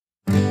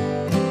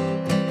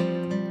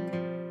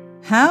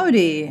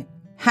Howdy!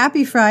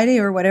 Happy Friday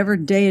or whatever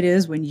day it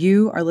is when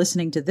you are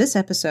listening to this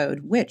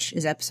episode, which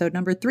is episode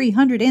number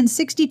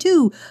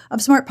 362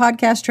 of Smart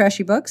Podcast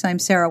Trashy Books. I'm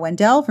Sarah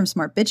Wendell from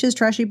Smart Bitches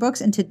Trashy Books,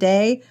 and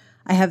today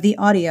I have the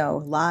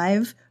audio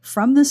live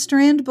from the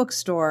Strand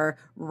bookstore,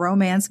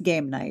 Romance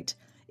Game Night.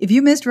 If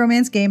you missed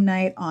Romance Game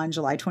Night on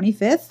July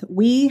 25th,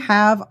 we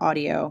have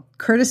audio,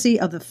 courtesy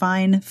of the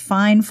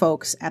fine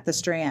folks at the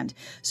Strand.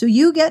 So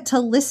you get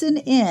to listen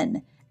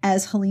in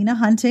as Helena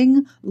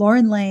Hunting,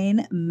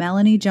 Layne,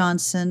 Melonie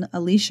Johnson,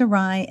 Alisha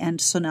Rai,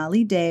 and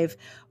Sonali Dev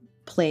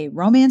play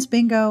Romance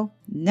Bingo,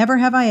 Never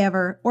Have I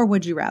Ever, or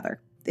Would You Rather.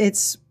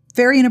 It's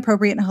very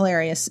inappropriate and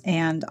hilarious,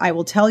 and I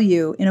will tell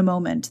you in a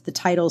moment the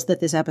titles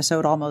that this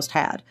episode almost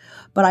had.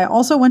 But I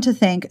also want to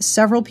thank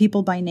several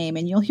people by name,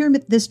 and you'll hear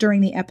this during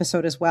the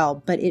episode as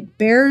well, but it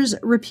bears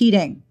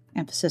repeating,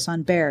 emphasis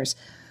on bears.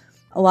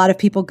 A lot of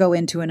people go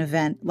into an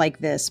event like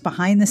this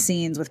behind the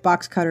scenes with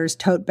box cutters,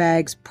 tote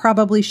bags,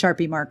 probably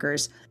Sharpie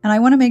markers. And I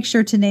want to make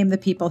sure to name the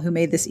people who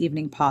made this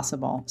evening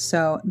possible.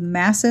 So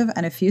massive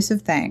and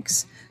effusive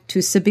thanks to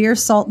Sabir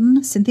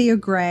Sultan, Cynthia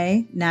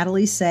Grey,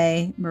 Natalie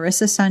Tsay,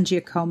 Marissa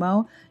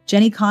Sangiacomo,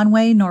 Jennie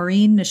Conway,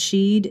 Naureen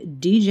Nashid,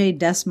 DJ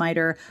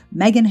Desmyter,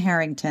 Megan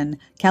Harrington,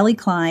 Kelly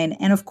Klein,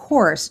 and of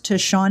course to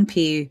Sean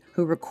P.,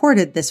 who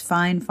recorded this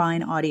fine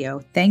audio.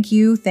 Thank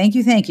you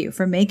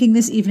for making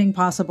this evening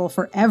possible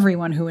for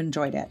everyone who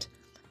enjoyed it.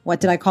 What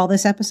did I call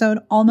this episode?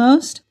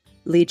 Almost?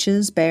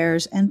 Leeches,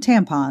 bears, and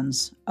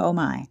tampons. Oh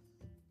my.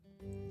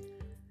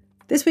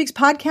 This week's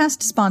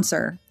podcast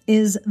sponsor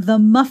is the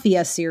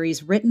Mafia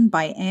series written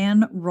by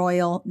Anne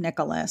Royal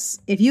Nicholas.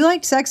 If you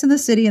liked Sex and the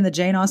City and the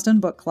Jane Austen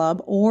Book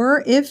Club,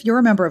 or if you're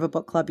a member of a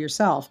book club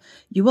yourself,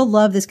 you will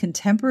love this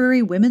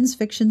contemporary women's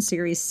fiction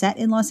series set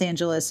in Los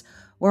Angeles,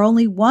 where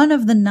only one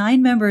of the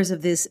 9 members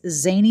of this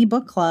zany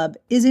book club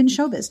is in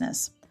show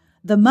business.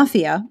 The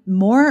Mafia,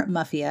 More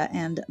Mafia,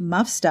 and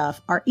Muff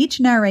Stuff are each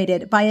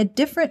narrated by a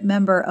different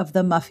member of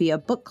the Mafia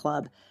book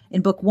club.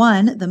 In book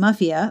 1, the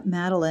Mafia,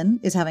 Madeline,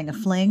 is having a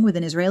fling with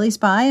an Israeli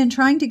spy and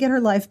trying to get her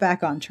life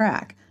back on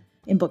track.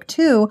 In book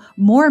 2,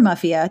 More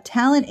Mafia,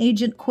 talent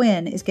agent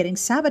Quinn is getting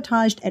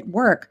sabotaged at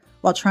work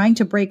while trying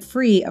to break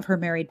free of her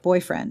married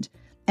boyfriend.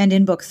 And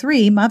in book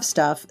 3, Muff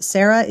Stuff,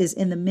 Sarah is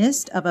in the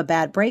midst of a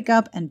bad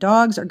breakup and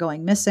dogs are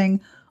going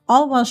missing,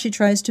 all while she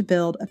tries to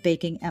build a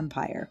baking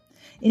empire.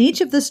 In each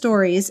of the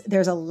stories,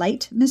 there's a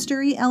light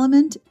mystery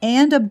element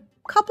and a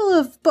couple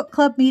of book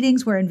club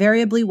meetings where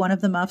invariably one of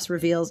the muffs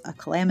reveals a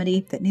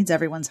calamity that needs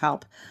everyone's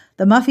help.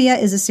 The Mafia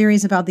is a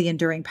series about the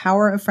enduring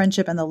power of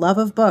friendship and the love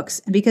of books,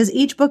 and because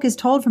each book is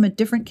told from a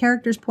different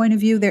character's point of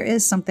view, there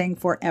is something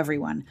for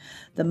everyone.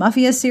 The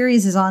Mafia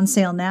series is on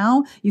sale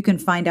now. You can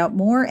find out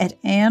more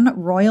at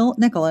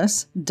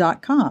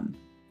AnneRoyalNicholas.com.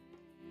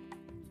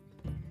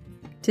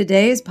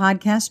 Today's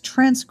podcast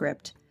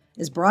transcript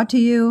is brought to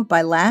you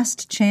by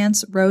Last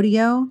Chance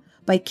Rodeo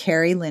by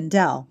Carrie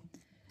Lindell.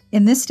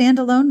 In this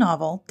standalone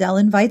novel, Dell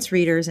invites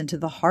readers into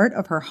the heart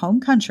of her home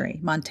country,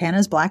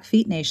 Montana's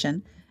Blackfeet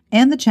Nation,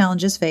 and the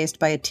challenges faced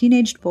by a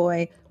teenaged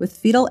boy with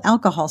fetal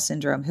alcohol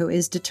syndrome who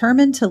is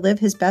determined to live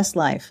his best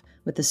life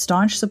with the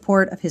staunch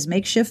support of his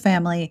makeshift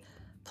family,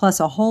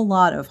 plus a whole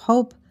lot of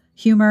hope,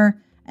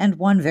 humor, and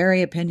one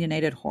very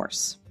opinionated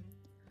horse.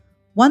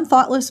 One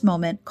thoughtless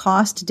moment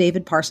cost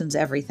David Parsons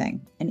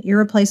everything: an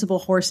irreplaceable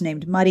horse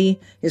named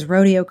Muddy, his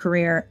rodeo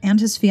career, and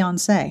his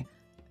fiancée.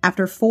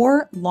 After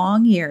 4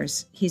 long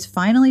years, he's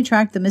finally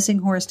tracked the missing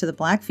horse to the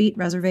Blackfeet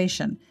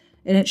Reservation,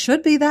 and it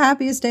should be the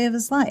happiest day of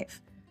his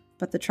life.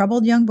 But the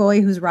troubled young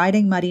boy who's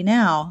riding Muddy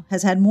now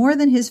has had more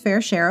than his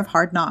fair share of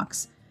hard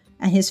knocks,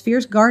 and his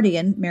fierce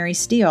guardian, Mary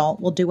Steele,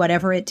 will do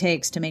whatever it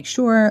takes to make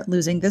sure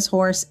losing this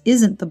horse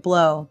isn't the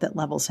blow that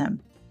levels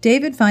him.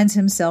 David finds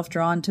himself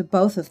drawn to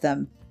both of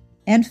them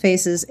and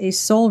faces a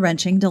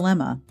soul-wrenching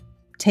dilemma.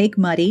 Take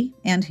Muddy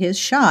and his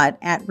shot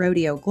at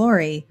rodeo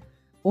glory,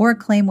 or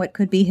claim what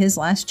could be his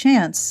last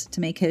chance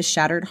to make his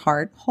shattered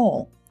heart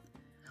whole.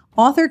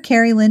 Author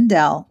Carrie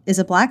Lindell is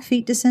a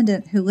Blackfeet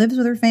descendant who lives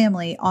with her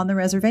family on the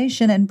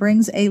reservation and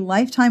brings a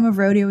lifetime of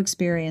rodeo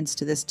experience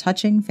to this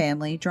touching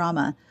family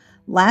drama.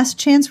 Last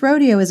Chance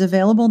Rodeo is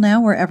available now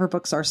wherever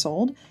books are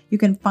sold. You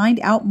can find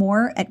out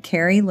more at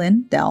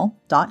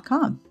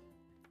carrielindell.com.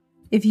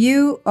 If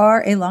you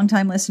are a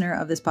longtime listener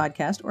of this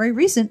podcast or a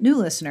recent new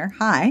listener,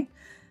 hi,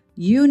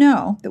 you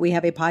know that we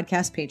have a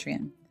podcast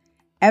Patreon.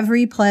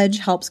 Every pledge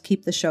helps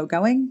keep the show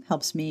going,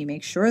 helps me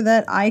make sure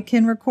that I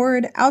can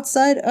record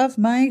outside of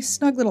my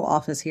snug little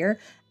office here,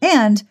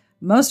 and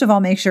most of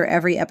all, make sure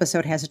every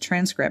episode has a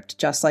transcript,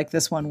 just like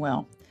this one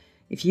will.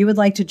 If you would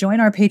like to join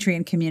our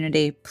Patreon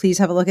community, please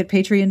have a look at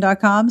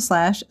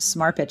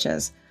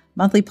patreon.com/smartbitches.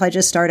 Monthly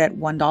pledges start at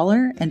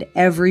 $1, and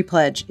every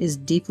pledge is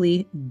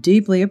deeply,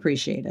 deeply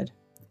appreciated.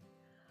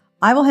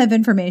 I will have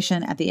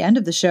information at the end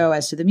of the show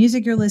as to the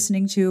music you're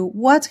listening to,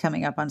 what's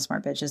coming up on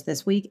Smart Bitches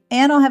this week,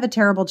 and I'll have a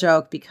terrible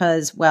joke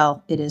because,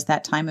 well, it is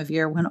that time of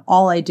year when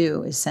all I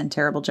do is send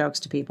terrible jokes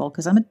to people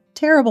because I'm a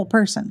terrible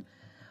person.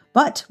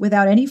 But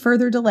without any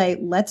further delay,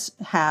 let's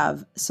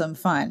have some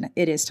fun.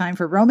 It is time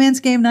for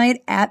Romance Game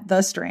Night at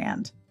the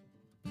Strand.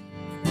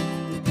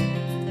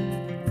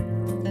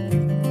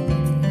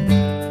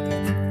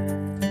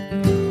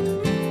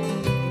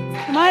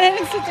 on in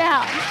and sit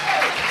down.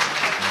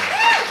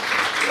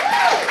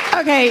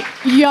 Okay,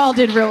 y'all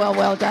did real well.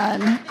 Well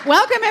done.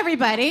 Welcome,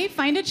 everybody.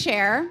 Find a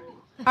chair.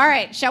 All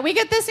right, shall we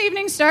get this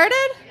evening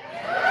started?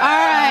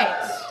 All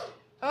right.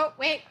 Oh,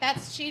 wait,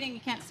 that's cheating. You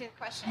can't see the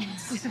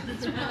questions. It's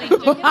really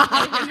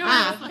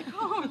like,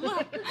 oh,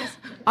 look.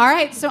 All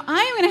right, so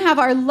I am going to have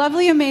our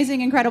lovely,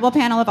 amazing, incredible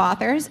panel of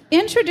authors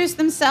introduce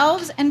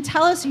themselves and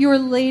tell us your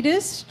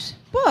latest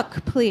book,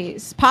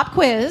 please. Pop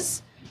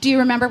quiz. Do you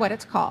remember what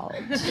it's called?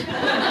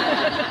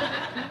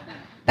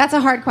 That's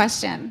a hard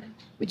question.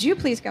 Would you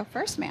please go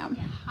first, ma'am?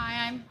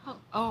 Hi,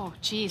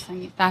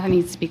 that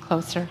needs to be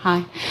closer.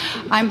 Hi,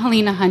 I'm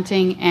Helena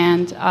Hunting,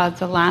 and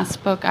the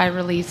last book I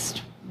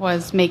released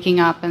was Making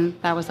Up, and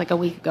that was like a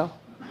week ago.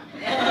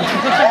 And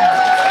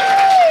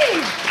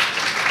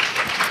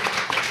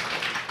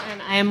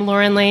I am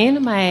Lauren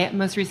Layne. My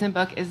most recent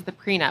book is The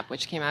Prenup,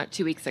 which came out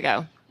 2 weeks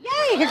ago.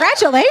 Yay,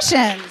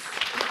 congratulations.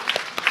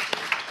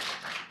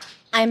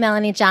 I'm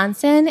Melonie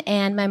Johnson,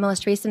 and my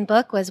most recent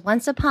book was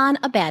Once Upon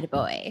a Bad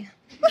Boy.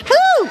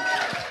 Woohoo!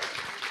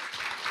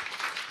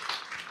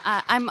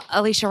 I'm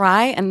Alisha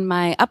Rai, and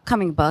my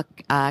upcoming book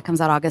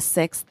comes out August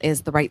 6th,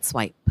 is The Right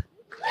Swipe.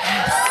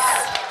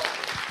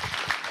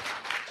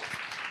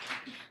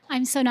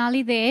 I'm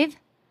Sonali Dev,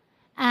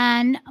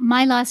 and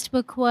my last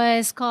book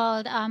was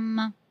called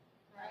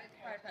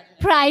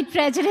Pride,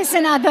 Prejudice,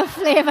 and Other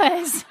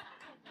Flavors.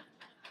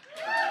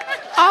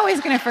 Always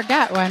going to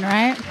forget one,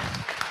 right?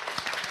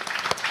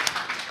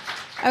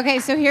 Okay,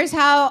 so here's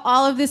how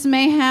all of this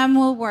mayhem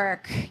will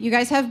work. You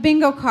guys have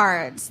bingo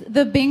cards.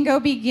 The bingo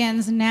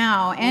begins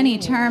now. Any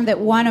term that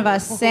one of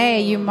us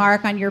say, you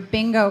mark on your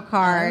bingo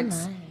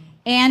cards.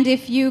 And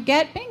if you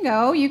get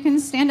bingo, you can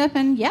stand up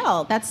and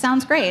yell. That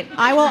sounds great.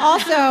 I will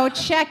also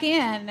check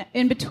in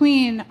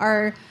between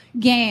our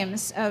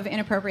games of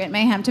inappropriate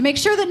mayhem to make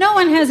sure that no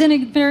one has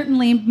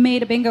inadvertently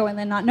made a bingo and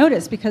then not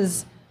noticed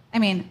because,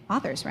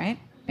 authors, right?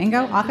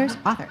 Bingo, authors.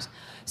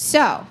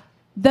 So,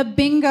 the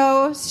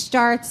bingo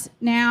starts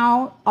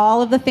now.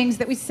 All of the things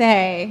that we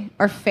say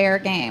are fair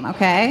game,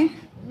 okay?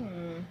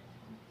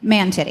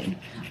 Man titty.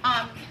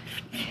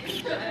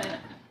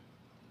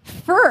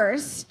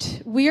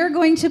 First, we are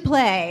going to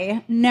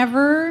play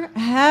Never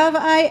Have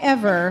I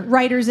Ever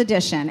Writer's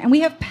Edition. And we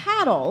have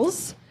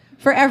paddles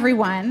for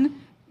everyone.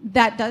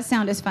 That does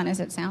sound as fun as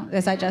it sounds.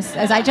 As I just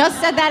said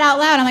that out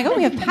loud, I'm like, oh,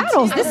 we have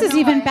paddles. This is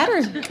even better.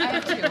 I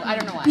have two. I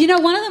don't know why. You know,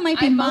 one of them might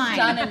be mine.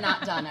 Done and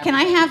not done. Can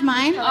I have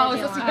mine? Oh,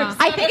 it's supposed to be.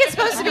 I think it's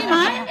supposed to be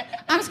mine.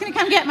 I'm just going to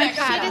come get my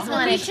paddle.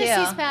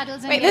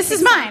 Wait, this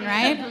is mine,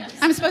 right?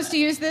 I'm supposed to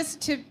use this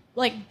to,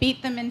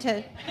 beat them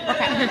into...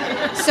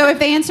 Okay. So if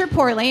they answer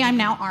poorly, I'm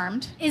now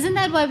armed. Isn't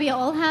that why we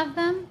all have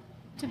them?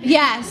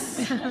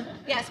 Yes.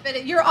 Yes,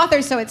 but you're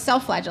authors, so it's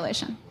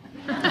self-flagellation.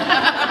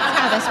 That's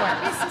how this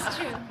works. This is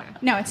true.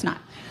 No, it's not.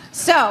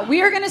 So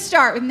we are going to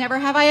start with Never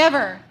Have I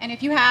Ever. And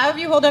if you have,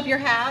 you hold up your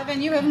have,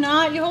 and you have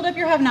not, you hold up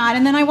your have not.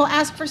 And then I will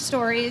ask for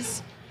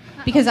stories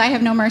because I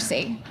have no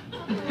mercy.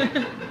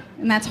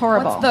 And that's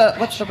horrible.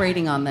 What's the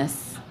rating on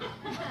this?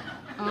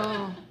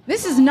 Oh.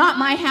 This is not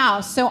my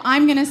house, so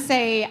I'm going to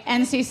say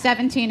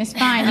NC-17 is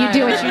fine. You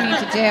do what you need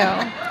to do.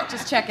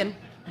 Just checking.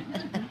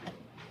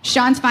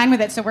 Sean's fine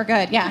with it, so we're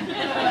good. Yeah.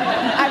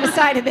 I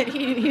decided that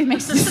he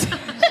makes decisions.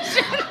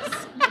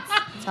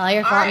 It's all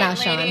your fault now,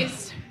 Sean.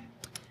 Ladies.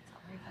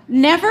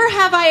 Never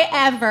have I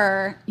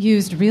ever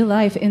used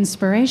real-life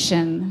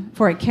inspiration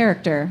for a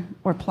character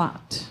or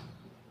plot.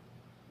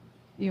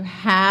 You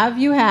have.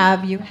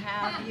 That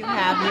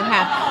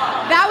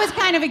was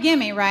kind of a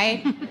gimme,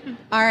 right?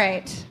 All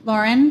right.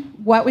 Lauren,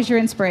 what was your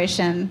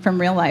inspiration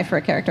from real life for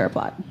a character or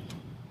plot?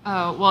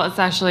 Oh, well, it's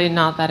actually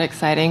not that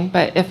exciting,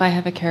 but if I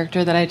have a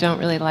character that I don't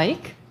really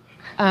like,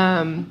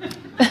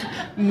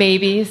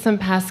 maybe some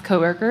past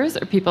coworkers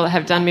or people that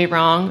have done me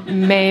wrong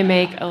may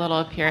make a little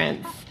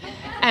appearance.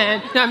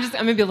 And no, I'm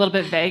going to be a little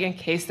bit vague in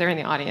case they're in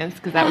the audience,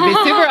 because that would be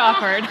super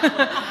awkward.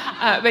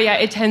 But yeah,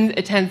 it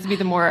tends to be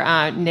the more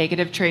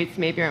negative traits,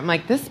 maybe. I'm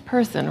like, this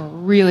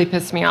person really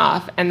pissed me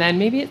off, and then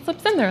maybe it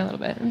slips in there a little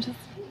bit, and just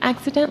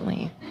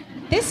accidentally.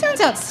 This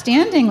sounds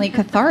outstandingly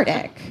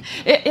cathartic.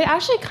 It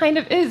actually kind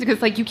of is,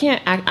 because you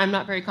can't act, I'm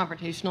not very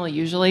confrontational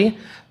usually,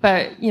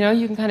 but you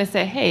can kind of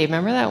say, hey,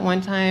 remember that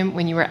one time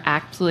when you were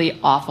absolutely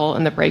awful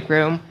in the break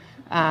room?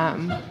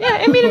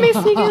 It may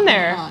sneak in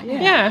there.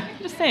 Yeah,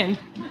 just saying.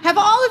 Have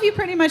all of you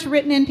pretty much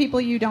written in people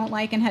you don't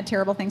like and had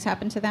terrible things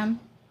happen to them?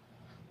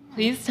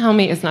 Please tell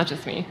me it's not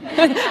just me.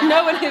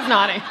 No one is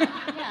nodding.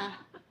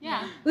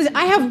 Yeah. Listen,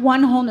 I have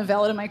one whole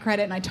novella to my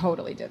credit, and I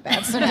totally did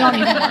that, so don't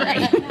even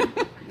worry.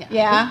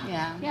 Yeah?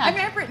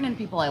 I've written in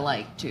people I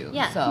like, too.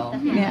 Yeah. So,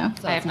 yeah.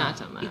 I have not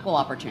done that. Equal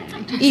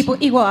opportunity.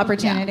 Equal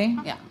opportunity?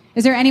 Yeah.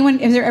 Has there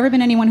ever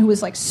been anyone who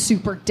was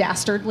super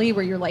dastardly,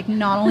 where you're like,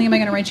 not only am I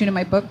going to write you into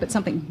my book, but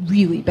something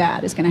really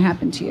bad is going to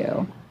happen to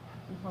you?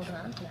 Oh,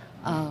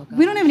 God.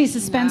 We don't have any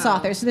suspense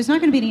authors, so there's not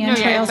going to be any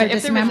entrails or if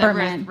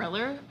dismemberment. There was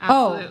ever a thriller,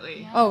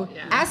 absolutely.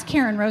 Ask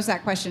Karen Rose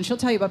that question. She'll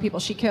tell you about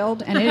people she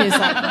killed, and it is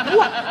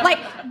what?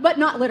 But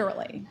not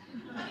literally.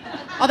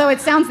 Although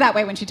it sounds that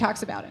way when she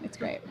talks about it. It's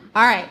great.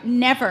 All right.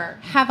 Never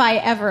have I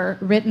ever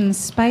written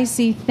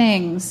spicy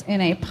things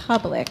in a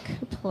public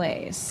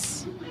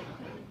place.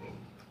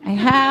 I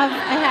have.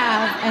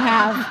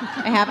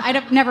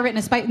 I've never written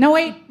a spicy... No,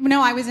 wait.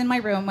 No, I was in my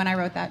room when I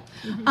wrote that.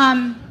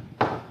 All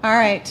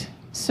right.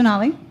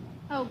 Sonali?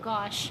 Oh,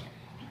 gosh.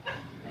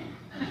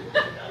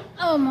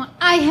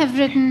 I have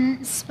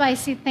written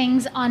spicy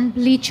things on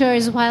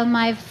bleachers while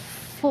my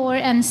 4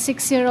 and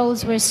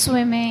 6-year-olds were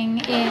swimming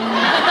in...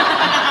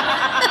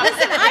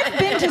 Listen, I've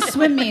been to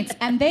swim meets,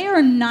 and they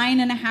are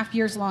 9.5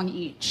 years long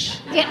each.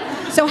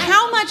 Yeah. So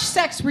how much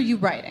sex were you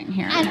writing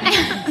here?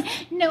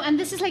 And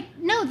this is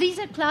these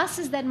are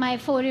classes that my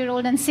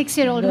 4-year-old and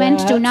 6-year-old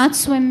went to, not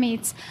swim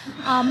meets.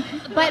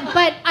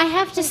 But I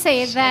have to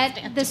say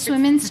that the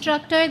swim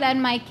instructor that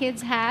my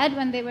kids had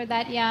when they were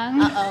that young...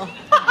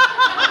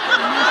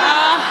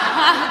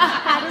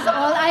 that is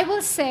all I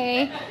will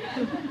say.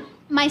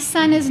 My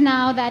son is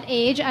now that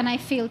age, and I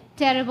feel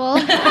terrible.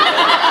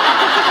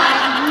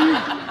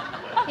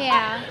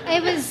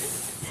 It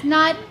was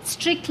not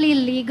strictly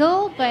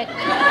legal, but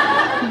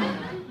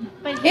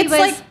it's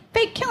like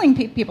fake killing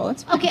people.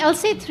 It's fine. Okay, I'll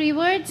say 3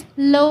 words: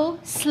 low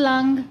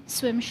slung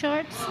swim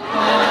shorts. That's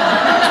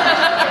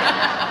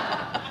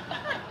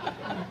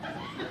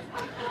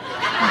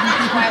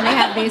why we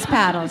have these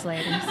paddles,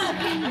 ladies.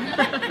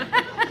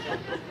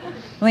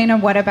 Lena,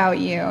 what about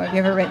you? Have you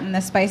ever written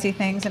the spicy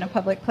things in a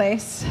public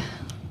place?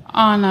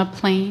 On a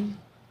plane.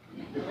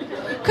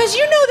 Because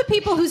you know the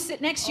people who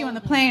sit next to you on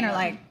the plane are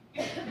like...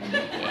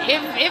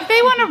 If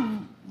they want to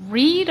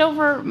read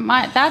over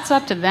that's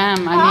up to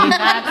them. I mean,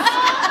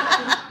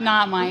 that's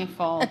not my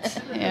fault.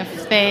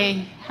 If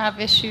they have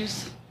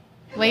issues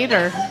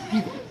later.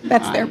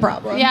 That's their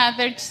problem. Yeah,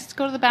 they just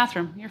go to the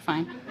bathroom. You're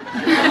fine.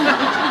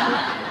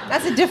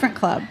 That's a different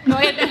club.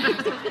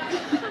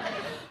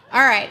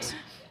 All right.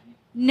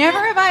 Never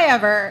have I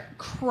ever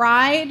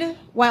cried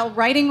while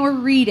writing or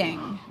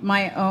reading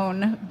my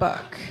own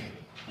book.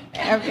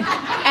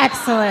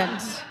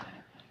 Excellent.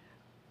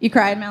 You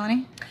cried,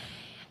 Melonie?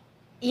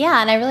 Yeah,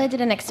 and I really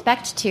didn't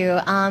expect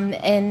to.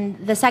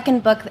 In the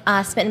second book,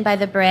 Smitten by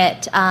the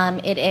Brit,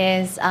 it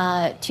is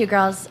 2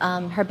 girls.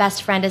 Her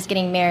best friend is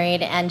getting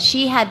married, and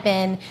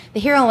the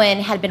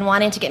heroine had been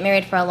wanting to get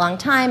married for a long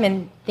time,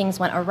 and things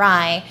went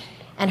awry.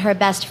 And her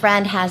best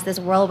friend has this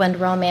whirlwind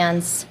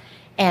romance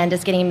and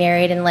is getting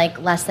married in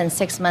less than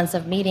 6 months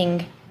of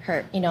meeting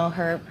her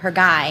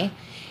guy.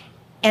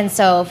 And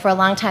so for a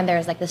long time there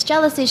was this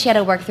jealousy she had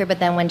to work through, but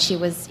then when she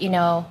was,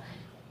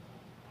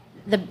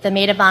 the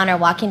maid of honor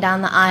walking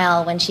down the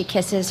aisle, when she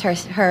kisses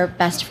her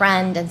best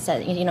friend and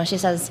says, she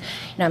says,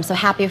 I'm so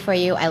happy for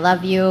you, I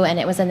love you, and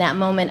it was in that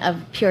moment of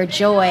pure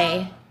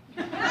joy.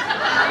 Did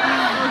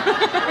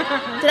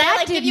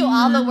I give you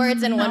all the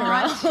words in one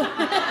row?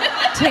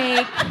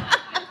 Take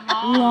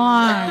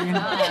long.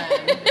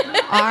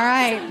 All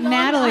right,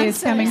 Natalie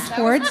is coming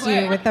towards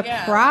you with the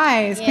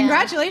prize. Yeah.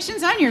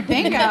 Congratulations on your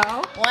bingo.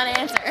 One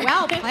answer.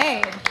 Well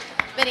played.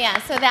 But yeah,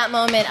 so that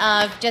moment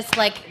of just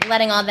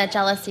letting all that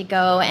jealousy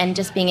go and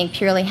just being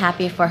purely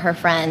happy for her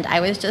friend,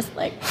 I was just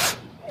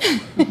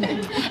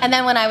and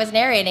then when I was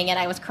narrating it,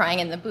 I was crying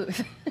in the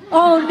booth.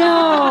 Oh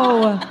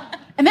no.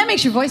 And that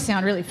makes your voice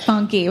sound really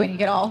funky when you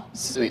get all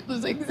sweet.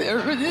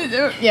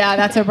 Yeah,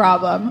 that's a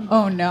problem.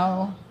 Oh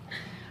no.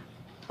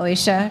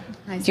 Alisha.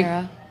 Hi,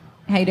 Sarah.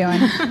 How you doing?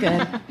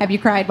 Good. Have you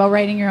cried while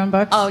writing your own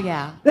books? Oh,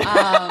 yeah.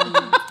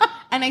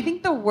 And I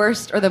think the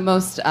worst or the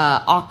most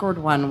awkward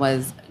one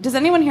was, does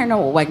anyone here know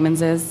what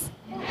Wegmans is?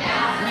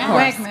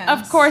 Yeah. Wegmans.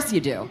 Of course you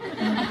do.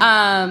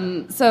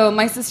 So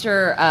my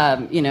sister,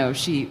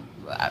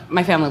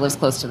 my family lives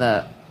close to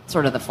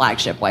the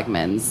flagship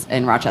Wegmans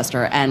in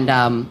Rochester, and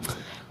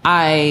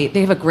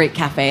they have a great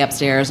cafe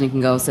upstairs, and you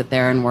can go sit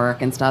there and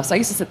work and stuff. So I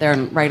used to sit there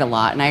and write a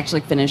lot, and I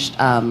actually finished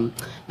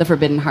the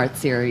Forbidden Heart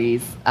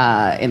series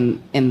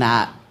in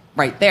that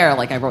right there.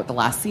 I wrote the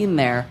last scene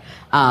there,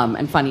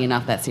 and funny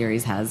enough, that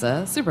series has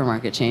a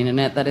supermarket chain in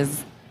it that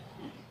is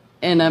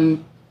in a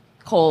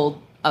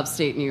cold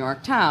upstate New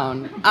York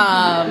town.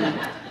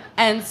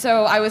 And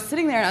so I was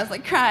sitting there and I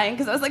was crying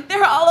because I was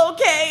they're all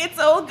okay, it's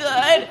all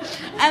good.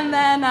 And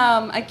then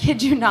I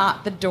kid you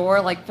not, the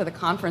door for the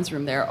conference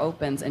room there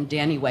opens and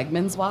Danny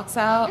Wegmans walks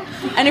out.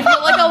 And if you're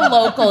a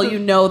local, you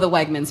know the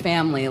Wegmans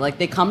family.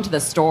 They come to the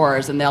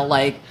stores and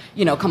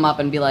they'll come up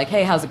and be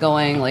hey, how's it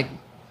going?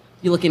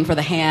 You looking for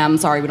the ham?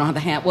 Sorry, we don't have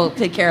the ham. We'll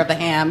take care of the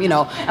ham, And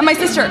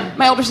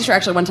my older sister,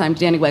 actually, one time,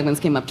 Danny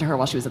Wegmans came up to her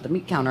while she was at the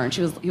meat counter, and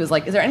he was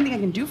like, "Is there anything I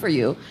can do for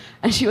you?"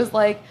 And she was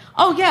like,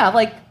 "Oh yeah,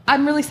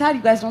 I'm really sad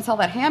you guys don't sell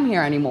that ham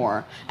here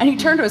anymore." And he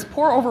turned to his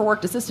poor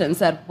overworked assistant and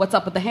said, "What's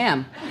up with the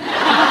ham?"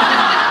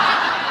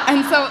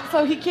 And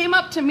so he came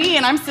up to me,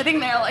 and I'm sitting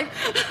there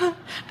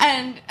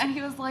and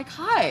he was like,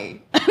 "Hi,"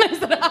 and I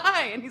said,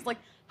 "Hi," and he's like,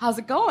 "How's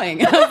it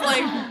going?" And I was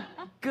like,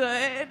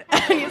 "Good."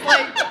 And he's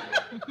like,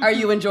 "Are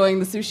you enjoying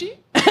the sushi?"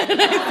 And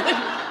I said,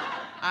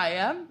 "I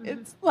am.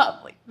 It's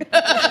lovely."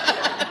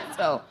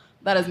 So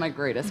that is my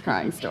greatest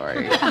crying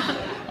story.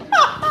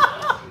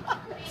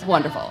 It's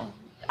wonderful.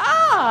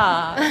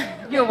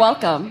 You're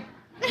welcome.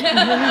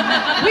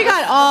 We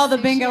got all the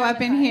bingo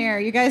up in here.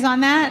 You guys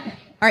on that? All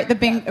right, the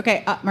bingo.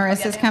 Okay,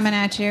 Marissa's coming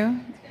at you.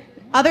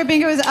 Other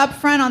bingo is up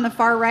front on the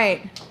far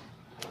right.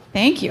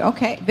 Thank you.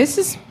 Okay, this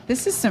is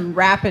some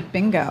rapid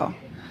bingo.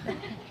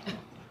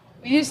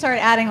 We need to start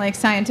adding like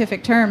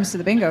scientific terms to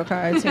the bingo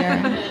cards here.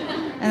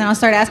 And then I'll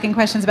start asking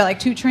questions about like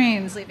 2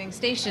 trains leaving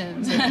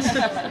stations.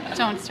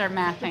 Don't start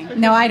mathing.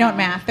 No, I don't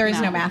math. There is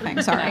no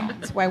mathing. Sorry.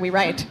 That's why we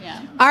write.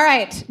 Yeah. All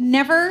right.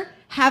 Never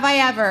have I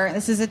ever,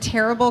 this is a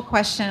terrible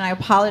question. I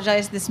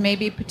apologize. This may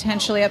be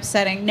potentially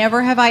upsetting.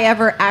 Never have I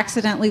ever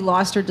accidentally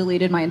lost or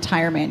deleted my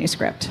entire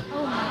manuscript.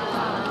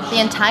 The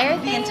entire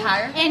thing?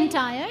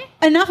 Entire?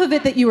 Enough of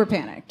it that you were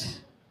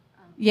panicked.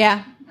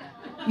 Yeah.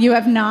 You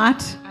have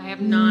not? I have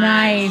not.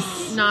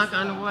 Nice. Knock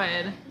on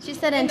wood. She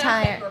said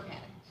entire.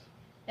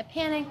 The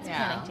panicked,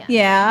 yeah.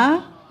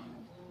 Yeah.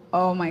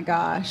 Oh my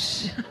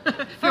gosh.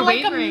 For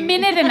like a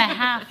minute and a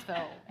half, though.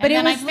 But and it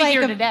then was I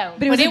figured like it out.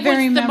 But it was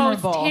very the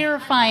memorable. most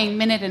terrifying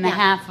minute and a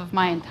half of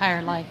my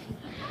entire life.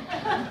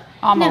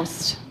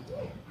 Almost.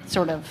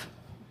 Sort of.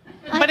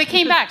 But it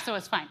came back, so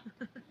it's fine.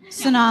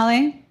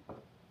 Sonali?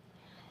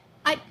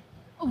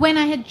 When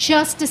I had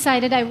just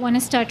decided I want to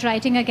start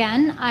writing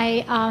again,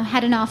 I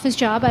had an office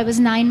job. I was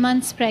 9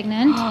 months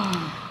pregnant.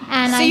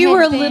 And So you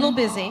were a little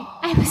busy.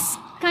 I was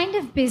kind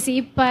of busy,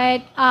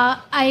 but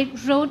I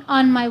wrote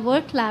on my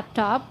work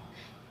laptop.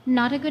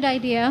 Not a good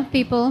idea,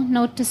 people.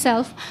 Note to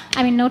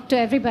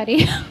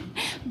everybody.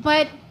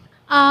 But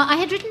I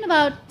had written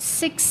about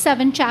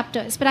 6-7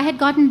 chapters, but I had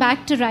gotten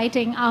back to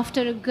writing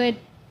after a good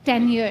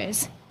 10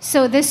 years.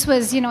 So this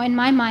was, in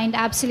my mind,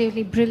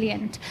 absolutely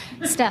brilliant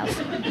stuff.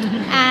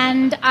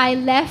 And I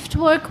left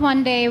work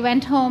one day,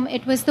 went home.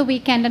 It was the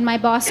weekend, and my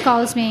boss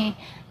calls me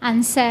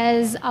and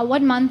says,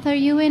 what month are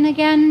you in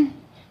again?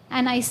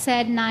 And I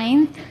said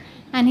 9th.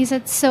 And he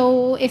said,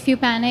 so if you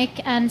panic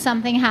and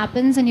something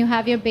happens and you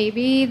have your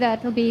baby,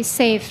 that'll be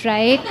safe,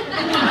 right?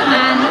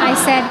 And I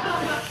said,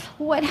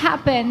 what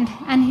happened?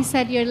 And he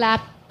said,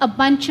 a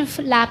bunch of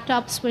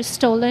laptops were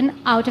stolen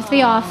out of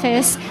the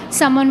office.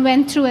 Someone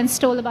went through and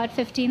stole about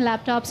 15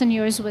 laptops, and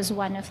yours was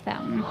one of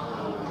them.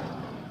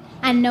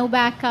 And no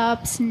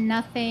backups,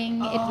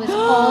 nothing. It was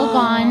all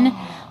gone,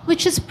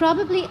 which is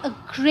probably a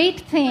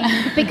great thing,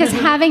 because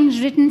having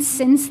written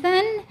since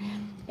then,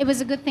 it was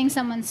a good thing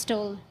someone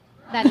stole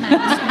that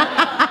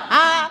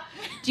manuscript.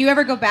 Do you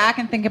ever go back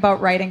and think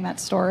about writing that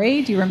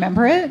story? Do you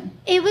remember it?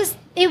 It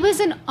was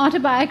an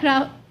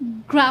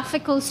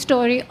autobiographical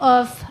story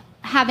of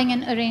having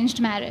an arranged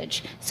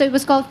marriage. So it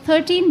was called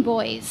 13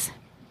 Boys,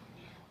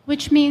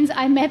 which means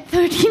I met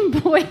 13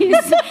 boys. And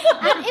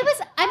it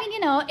was,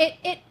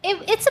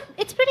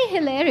 it's pretty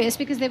hilarious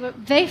because they were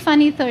very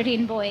funny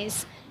 13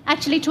 boys.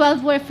 Actually,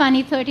 12 were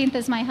funny, 13th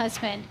is my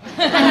husband.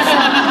 And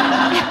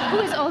so,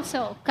 who is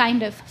also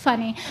kind of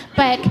funny.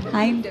 But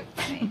Kind of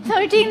funny.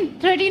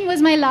 13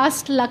 was my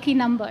last lucky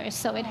number,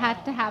 so it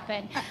had to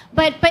happen.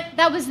 But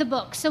that was the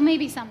book, so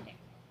maybe someday.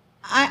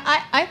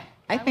 I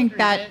think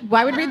that.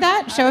 I would read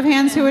that. Show of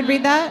hands, who would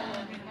read that?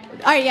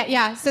 All right,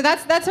 yeah. So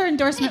that's our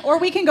endorsement. Or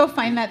we can go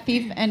find that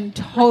thief and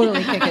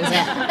totally kick his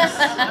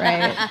ass,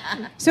 right?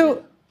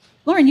 So,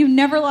 Lauren, you've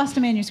never lost a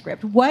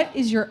manuscript. What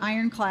is your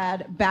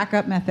ironclad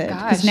backup method?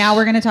 Because now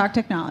we're going to talk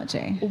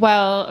technology.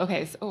 Well,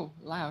 okay. So,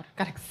 loud.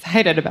 Got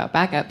excited about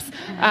backups.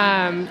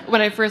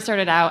 When I first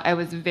started out, I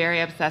was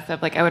very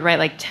obsessive. Like, I would write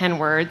like 10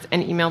 words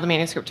and email the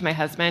manuscript to my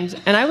husband.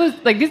 And I was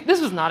like,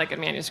 this was not a good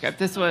manuscript.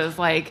 This was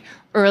like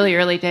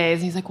early days.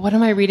 And he's like, what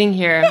am I reading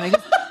here? I'm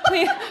like,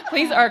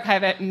 please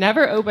archive it.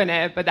 Never open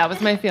it. But that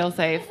was my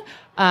fail-safe.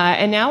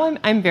 And now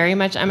I'm a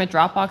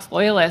Dropbox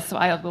loyalist, so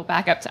I will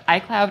back up to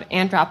iCloud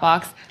and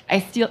Dropbox. I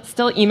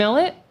still email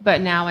it,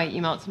 but now I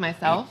email it to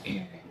myself. So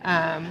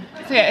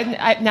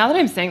yeah, now that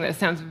I'm saying this, it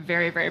sounds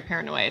very, very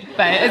paranoid,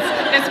 but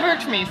it's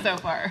worked for me so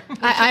far.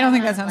 I don't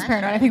think that sounds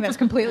paranoid. I think that's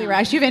completely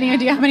rash. Do you have any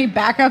idea how many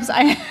backups?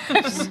 I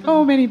have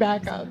so many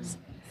backups.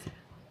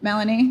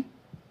 Melonie?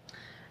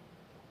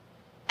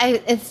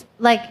 It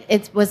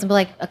was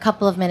like a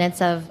couple of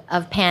minutes of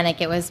panic.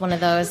 It was one of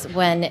those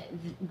when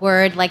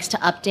Word likes to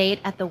update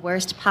at the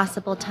worst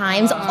possible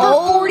times. For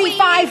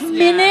 45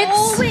 minutes?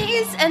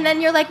 Always. And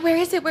then you're like, where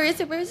is it?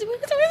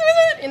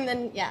 And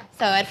then, yeah.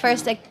 So at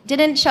first it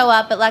didn't show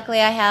up, but luckily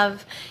I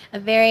have a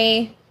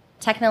very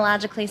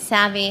technologically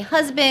savvy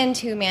husband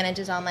who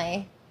manages all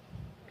my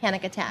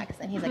panic attacks.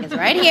 And he's like, it's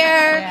right here.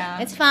 Yeah.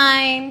 It's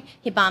fine.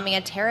 He bought me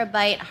a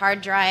terabyte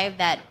hard drive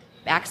that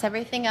backs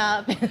everything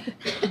up.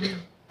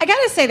 I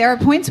gotta say, there are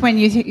points when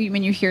you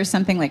hear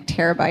something like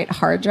terabyte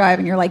hard drive,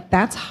 and you're like,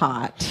 "That's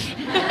hot."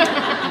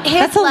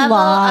 His a level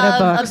lot of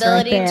books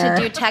ability right there.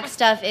 to do tech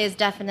stuff is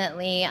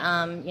definitely,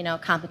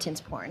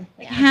 competence porn.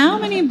 Yeah. How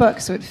many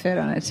books would fit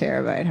on a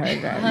terabyte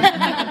hard drive?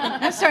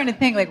 I'm starting to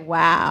think, like,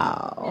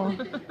 wow.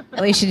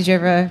 Alisha, did you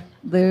ever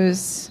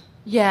lose?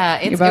 Yeah,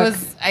 it book?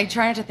 was. I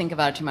try not to think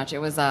about it too much. It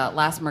was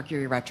Last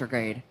Mercury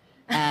retrograde.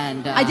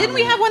 And Didn't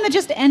we have one that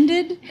just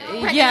ended?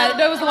 Yeah,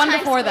 no, it was the one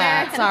before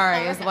that.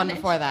 Sorry, it was the one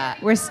before that.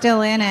 We're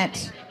still in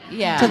it.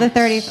 Yeah. To the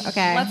 30th.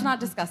 Okay. Let's not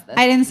discuss this.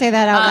 I didn't say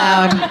that out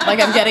loud. Like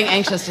I'm getting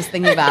anxious just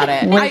thinking about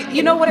it.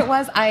 You know what it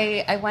was?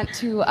 I went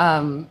to.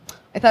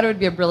 I thought it would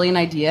be a brilliant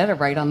idea to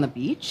write on the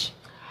beach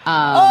in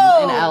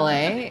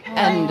LA,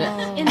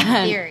 In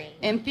theory.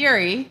 In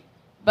theory,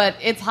 but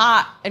it's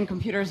hot and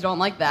computers don't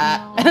like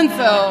that. And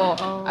so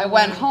I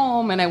went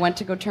home and I went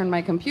to go turn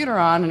my computer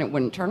on and it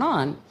wouldn't turn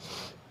on.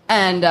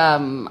 And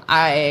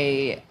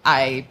I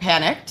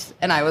panicked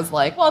and I was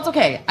like, well, it's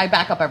okay. I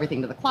back up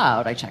everything to the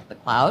cloud. I checked the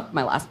cloud.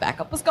 My last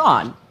backup was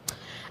gone.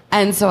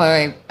 And so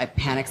I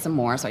panicked some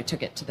more. So I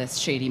took it to this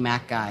shady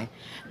Mac guy.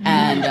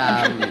 And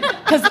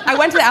because I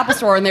went to the Apple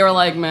store and they were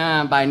like,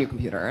 man, buy a new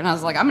computer. And I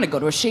was like, I'm going to go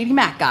to a shady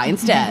Mac guy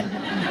instead.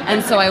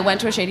 And so I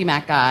went to a shady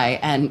Mac guy.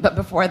 But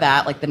before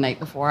that, like the night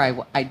before,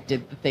 I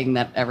did the thing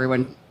that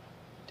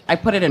I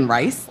put it in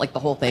rice, like the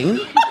whole thing.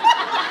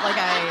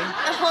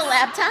 The whole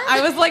laptop?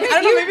 I was like, I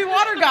don't know, maybe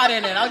water got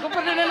in it. I'll go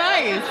put it in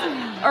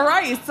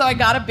rice. So I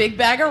got a big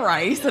bag of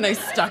rice and I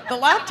stuck the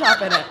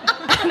laptop in it.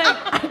 And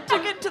I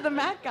took it to the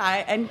Mac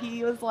guy and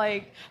he was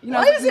like,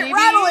 why is it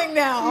rattling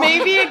now?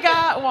 Maybe it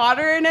got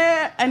water in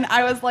it. And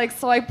I was like,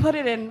 so I put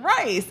it in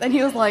rice. And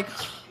he was like,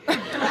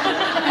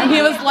 and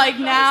he was like,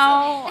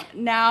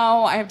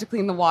 now I have to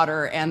clean the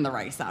water and the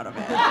rice out of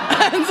it.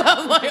 And so I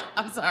was like,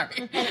 I'm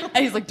sorry. And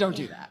he's like, don't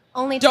do that.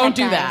 Only don't tech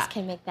do guys that.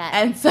 can make that.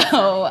 And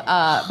so,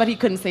 but he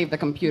couldn't save the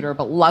computer.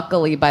 But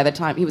luckily, by the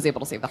time he was able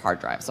to save the hard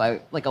drive, so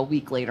like a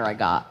week later, I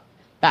got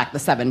back the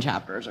 7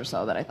 chapters or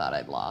so that I thought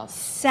I'd lost.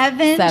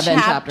 7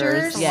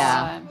 chapters?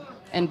 Yeah.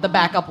 And the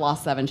backup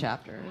lost 7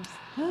 chapters.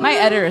 My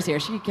editor's here;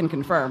 she can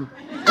confirm.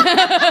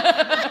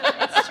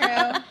 That's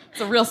true.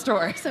 It's a real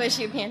story. So is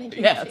she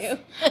panicking Yes. too?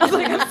 I was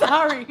like, I'm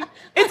sorry.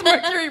 It's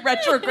Mercury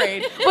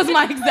retrograde. Was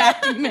my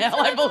exact email,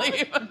 I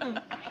believe.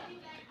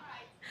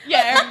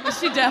 Yeah,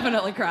 she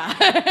definitely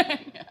cried.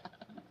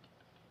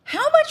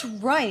 How much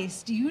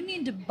rice do you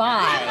need to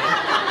buy?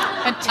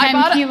 A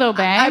 10-kilo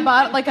bag? I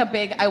bought like a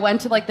big, I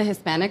went to like the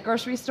Hispanic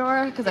grocery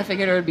store because I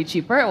figured it would be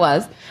cheaper. It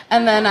was.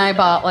 And then I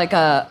bought like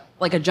a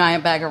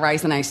giant bag of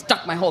rice and I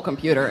stuck my whole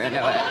computer into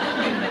it.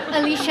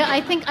 Alicia,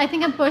 I think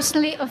I'm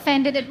personally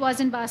offended it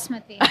wasn't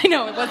basmati. I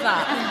know, it was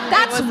not.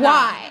 That's It was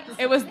why. not.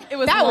 It was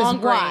That was long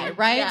why, grain.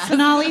 right? Yeah.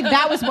 Sonali,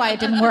 that was why it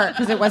didn't work,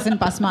 because it wasn't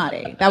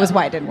basmati. That was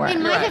why it didn't work.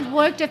 It might have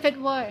worked if it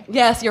were.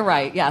 Yes, you're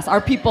right. Yes,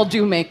 our people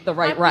do make the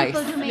right Our rice.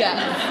 people do make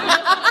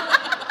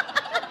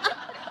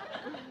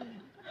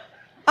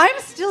I'm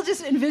still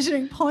just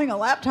envisioning pulling a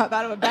laptop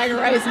out of a bag of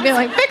rice and being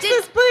like, fix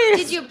this, please.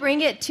 Did you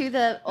bring it to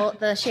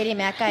the shady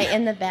Mac guy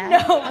in the bag?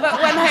 No,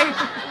 but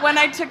when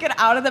I took it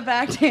out of the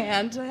bag to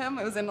hand to him,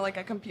 it was in like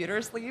a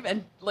computer sleeve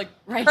and like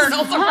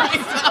kernels of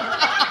rice.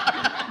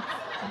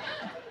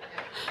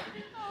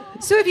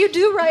 So if you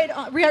do write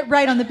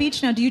on the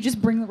beach now, do you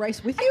just bring the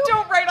rice with you? I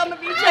don't write on the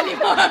beach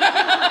anymore.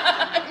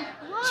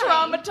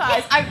 I'm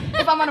traumatized.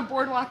 If I'm on a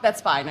boardwalk, that's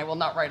fine. I will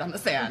not write on the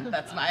sand.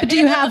 That's my. But do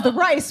you have the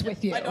rice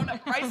with you? I don't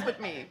have rice with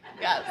me.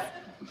 Yes.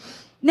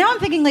 Now I'm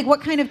thinking, like,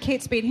 what kind of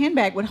Kate Spade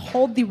handbag would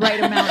hold the right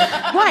amount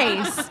of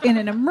rice in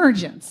an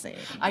emergency?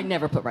 I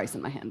never put rice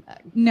in my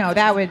handbag. No,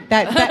 that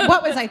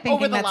what was I thinking?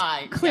 Over the That's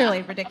line.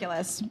 clearly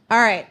ridiculous. All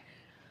right.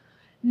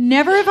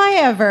 Never have I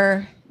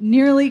ever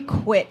nearly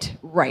quit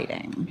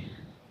writing.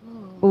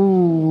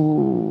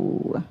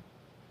 Ooh.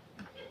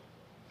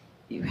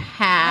 You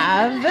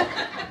have.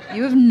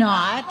 You have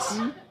not.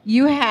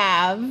 You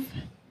have.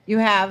 You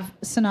have.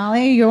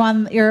 Sonali, you're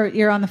on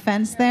the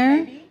fence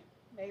there?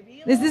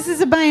 Maybe. This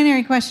is a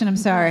binary question, I'm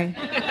sorry.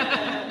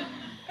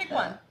 Pick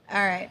one.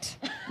 All right.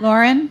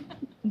 Lauren,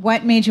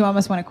 what made you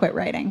almost want to quit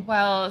writing?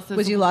 Well, so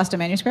Was you lost a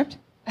manuscript?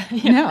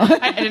 Yeah, No.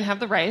 I didn't have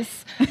the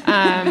rice.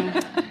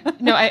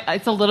 No,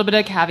 it's a little bit of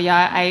a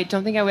caveat. I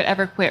don't think I would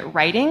ever quit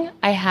writing.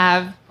 I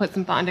have put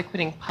some thought into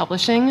quitting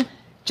publishing,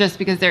 just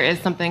because there is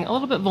something a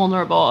little bit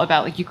vulnerable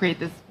about, like, you create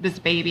this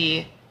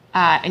baby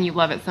and you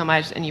love it so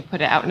much and you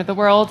put it out into the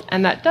world,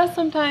 and that does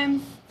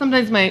sometimes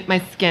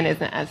my skin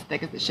isn't as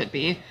thick as it should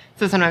be.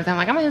 So sometimes I'm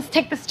like, I'm going to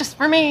take this just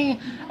for me.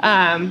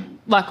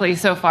 Luckily,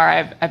 so far,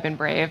 I've been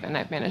brave and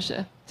I've managed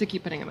to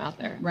keep putting them out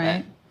there.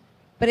 Right.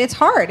 But it's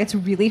hard. It's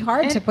really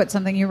hard to put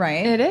something you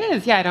write. It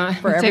is. Yeah, I don't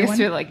For take everyone? us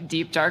to a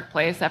deep, dark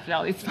place after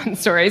all these fun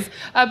stories.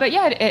 But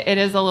yeah, it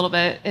is a little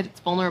bit,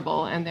 it's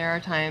vulnerable. And there are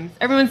times,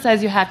 everyone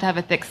says you have to have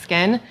a thick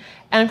skin. And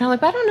I'm kind of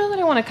like, but I don't know that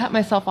I want to cut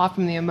myself off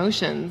from the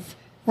emotions.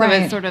 So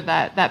Right. it's sort of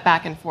that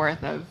back and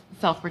forth of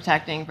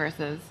self-protecting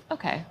versus,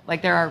 okay,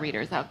 like there are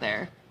readers out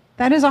there.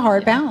 That is a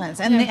hard balance.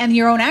 And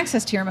your own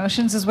access to your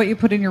emotions is what you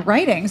put in your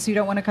writing, so you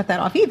don't want to cut that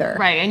off either.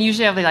 Right, and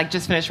usually I've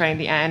just finished writing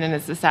the end and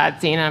it's a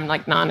sad scene and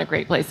I'm not in a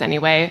great place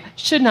anyway.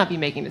 Should not be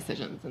making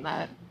decisions in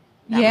that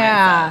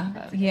mindset,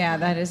 but. Yeah,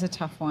 that is a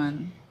tough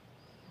one.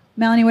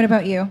 Melonie, what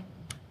about you?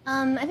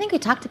 I think we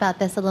talked about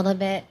this a little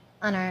bit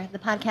on the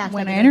podcast.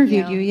 When I did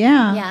interviewed you,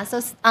 yeah. Yeah, so,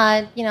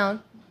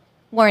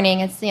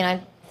 warning, it's,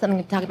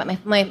 something to talk about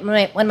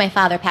when my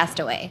father passed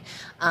away.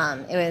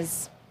 It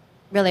was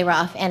really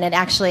rough, and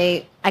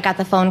I got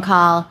the phone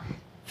call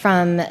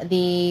from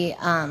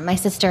my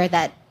sister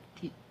that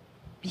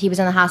he was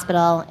in the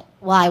hospital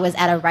while I was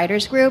at a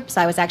writer's group, so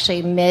I was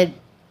actually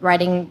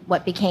writing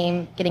what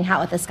became Getting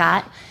Hot with a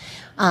Scot.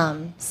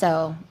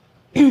 So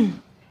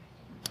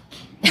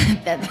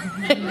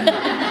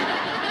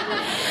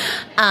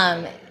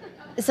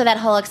so that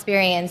whole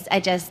experience, I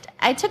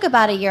took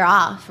about a year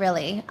off,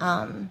 really.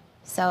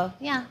 So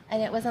yeah,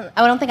 and it wasn't.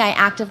 I don't think I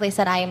actively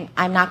said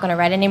I'm not going to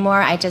write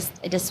anymore.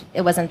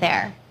 It wasn't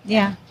there.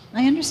 Yeah,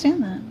 I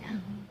understand that. Yeah.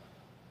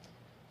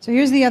 So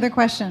here's the other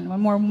question.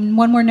 One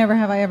more never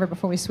have I ever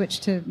before we switch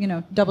to,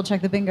 double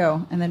check the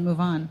bingo and then move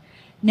on.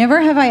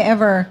 Never have I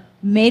ever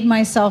made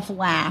myself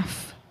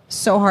laugh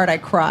so hard I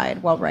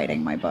cried while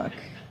writing my book.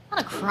 A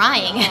lot of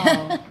crying.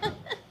 Oh.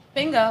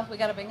 Bingo. We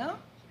got a bingo?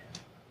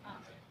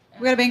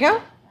 We got a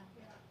bingo?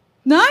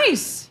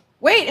 Nice.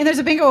 Wait, and there's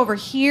a bingo over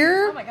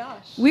here. Oh my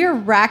gosh. We're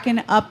racking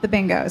up the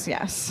bingos,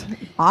 yes.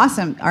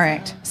 Awesome. All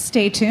right.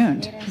 Stay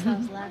tuned. Made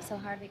ourselves laugh so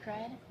hard we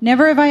cried.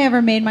 Never have I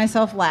ever made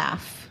myself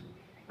laugh.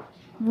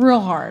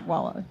 Real hard.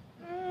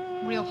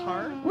 Real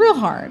hard? Real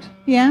hard.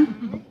 Yeah?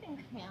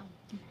 Yeah.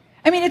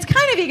 I mean, it's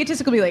kind of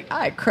egotistical to be like,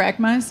 I crack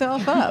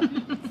myself up.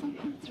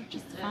 They're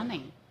just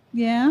funny.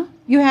 Yeah?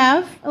 You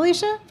have,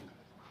 Alisha?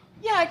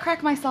 Yeah, I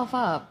crack myself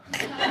up.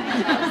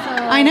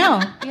 I know.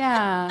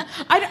 Yeah.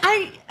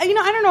 I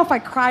don't know if I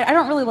cry. I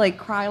don't really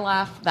cry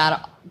laugh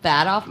that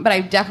often, but I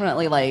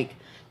definitely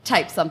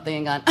type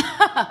something and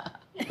gone.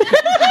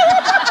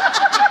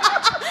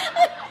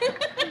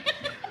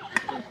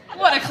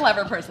 What a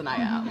clever person I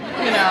am,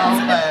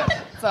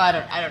 But so I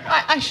don't know.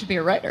 I should be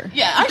a writer.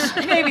 Yeah,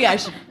 maybe I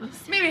should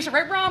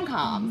write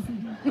rom-coms.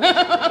 You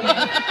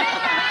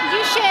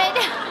should.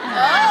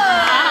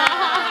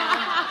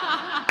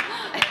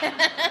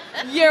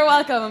 You're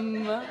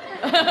welcome. All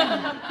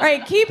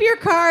right, keep your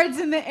cards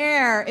in the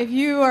air if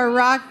you are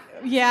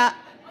yeah.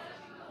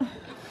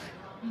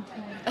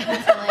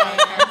 That's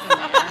hilarious.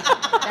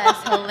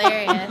 That's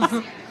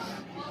hilarious.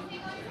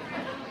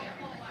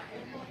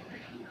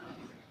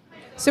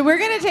 So we're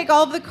going to take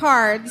all of the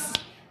cards.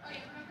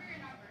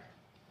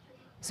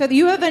 So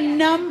you have a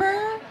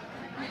number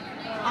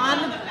on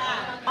the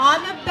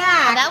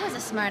back. Oh, that was a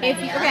smart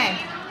idea. Okay.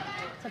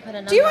 So put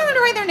a Do you number want them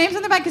to write their names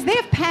on the back? Because they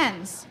have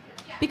pens.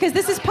 Because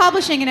this is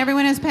publishing and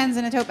everyone has pens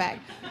in a tote bag.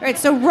 All right,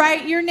 so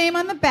write your name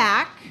on the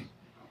back,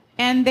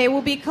 and they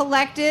will be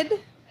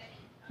collected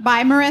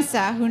by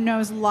Marissa, who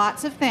knows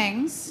lots of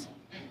things.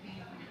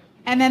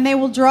 And then they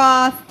will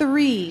draw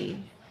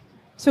 3.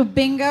 So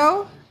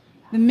bingo.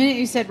 The minute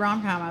you said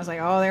rom-com, I was like,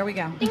 oh, there we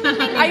go.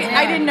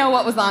 I didn't know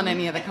what was on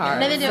any of the cards.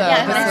 Neither did so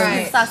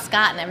I saw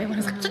Scott and everyone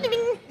was like,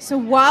 ding. So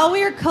while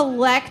we are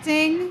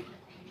collecting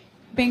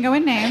bingo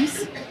and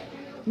names,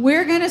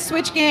 we're going to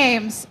switch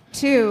games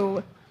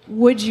to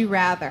Would You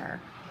Rather.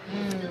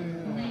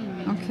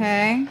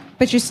 Okay?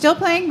 But you're still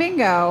playing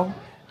bingo,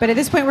 but at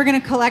this point we're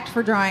going to collect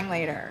for drawing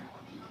later.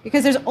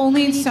 Because there's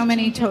only so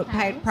many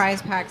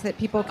prize packs that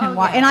people can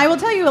watch. And I will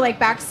tell you,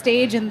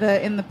 backstage in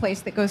the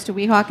place that goes to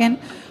Weehawken,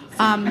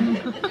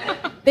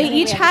 they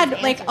each had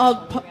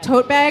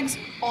tote bags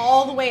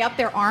all the way up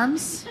their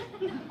arms.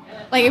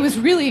 It was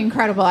really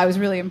incredible. I was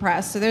really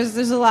impressed. So there's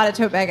a lot of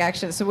tote bag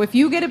action. So if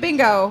you get a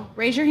bingo,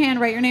 raise your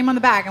hand, write your name on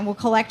the back, and we'll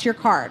collect your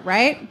card.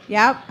 Right?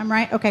 Yeah, I'm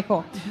right. Okay,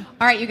 cool.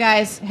 All right, you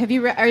guys,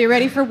 are you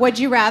ready for Would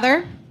You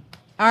Rather?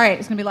 All right,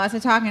 it's gonna be lots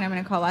of talking. I'm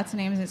gonna call lots of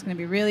names, and it's gonna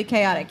be really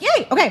chaotic.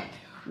 Yay! Okay.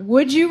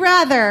 Would you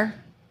rather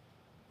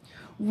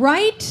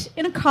write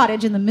in a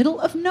cottage in the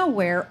middle of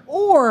nowhere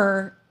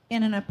or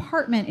in an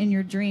apartment in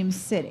your dream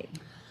city?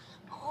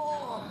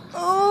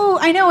 Oh,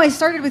 I know. I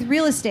started with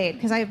real estate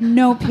because I have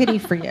no pity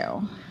for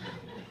you.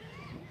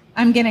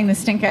 I'm getting the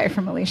stink eye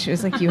from Alisha. It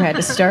was like you had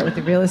to start with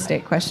the real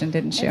estate question,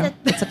 didn't you?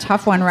 It's a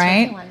tough one,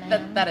 right?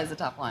 That is a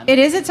tough one. It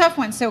is a tough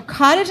one. So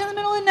cottage in the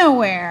middle of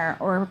nowhere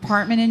or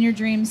apartment in your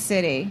dream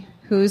city.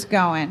 Who's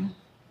going?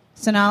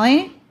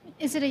 Sonali?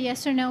 Is it a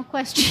yes or no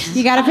question?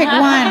 You got to pick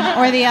one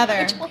or the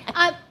other.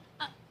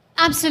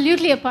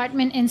 Absolutely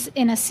apartment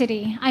in a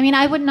city. I mean,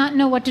 I would not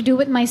know what to do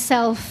with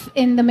myself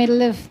in the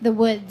middle of the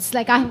woods.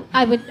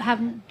 I would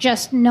have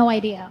just no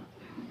idea.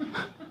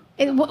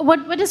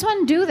 What does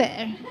one do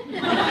there?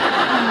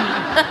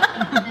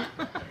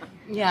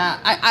 Yeah,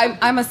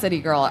 I'm a city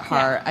girl at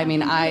heart. I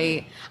mean,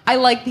 I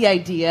like the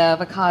idea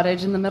of a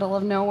cottage in the middle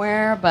of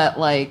nowhere, but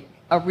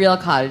a real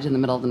cottage in the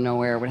middle of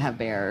nowhere would have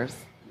bears.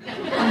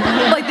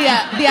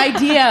 The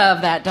idea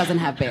of that doesn't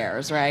have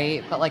bears,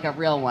 right? But a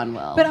real one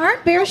will. But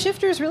aren't bear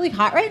shifters really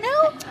hot right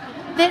now?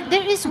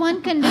 There is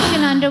one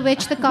condition under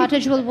which the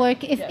cottage will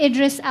work if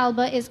Idris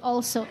Elba is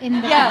also in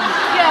there. Yeah.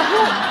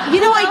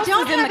 I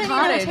don't in have the any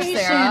cottage, notation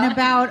Sarah?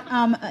 about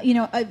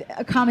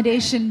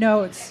accommodation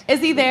notes.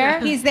 Is he there?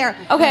 He's there.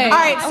 Okay. All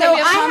right. Okay, So we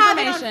have I have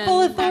it on confirmation.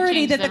 full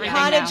authority that the everything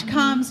cottage now.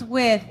 comes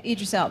with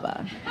Idris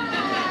Elba.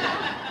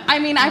 I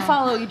mean, I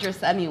follow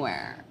Idris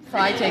anywhere. So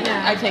I take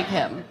him. I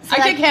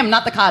take him,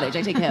 not the cottage.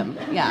 I take him.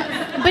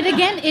 Yeah. But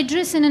again,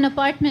 Idris in an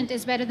apartment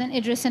is better than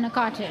Idris in a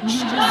cottage.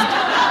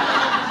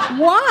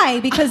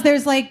 Why? Because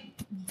there's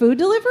food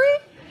delivery?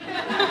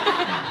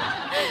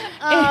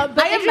 I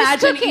Idris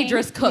imagine cooking.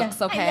 Idris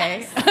cooks,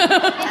 okay? That's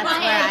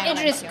where I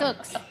Idris went to.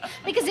 cooks.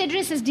 Because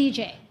Idris is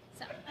DJ.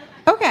 So.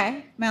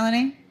 Okay,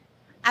 Melonie.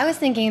 I was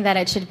thinking that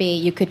it should be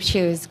you could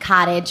choose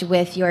cottage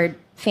with your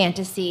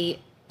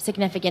fantasy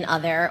significant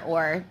other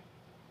or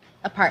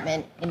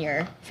apartment in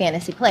your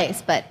fantasy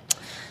place. But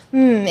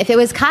if it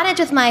was cottage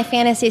with my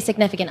fantasy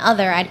significant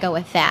other, I'd go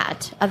with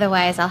that.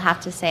 Otherwise, I'll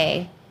have to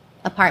say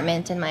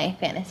apartment in my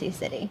fantasy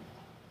city.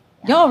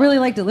 Y'all really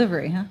like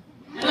delivery, huh?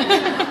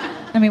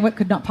 I mean, what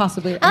could not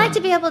possibly... I like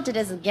to be able to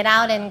just get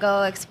out and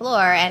go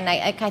explore, and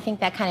I think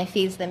that kind of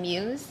feeds the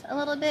muse a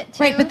little bit,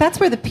 too. Right, but that's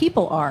where the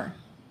people are.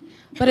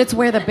 But it's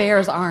where the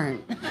bears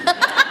aren't.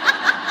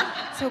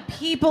 So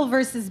people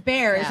versus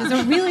bears is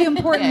a really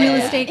important real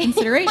estate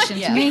consideration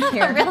to make the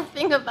here. real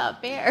thing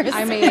about bears.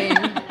 I mean,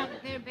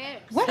 They're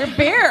bears. what are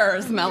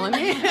bears,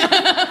 Melonie?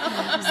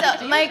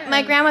 So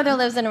my grandmother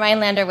lives in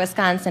Rhinelander,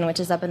 Wisconsin, which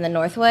is up in the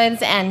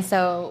Northwoods, and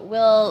so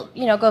we'll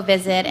go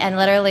visit. And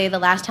literally, the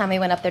last time we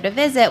went up there to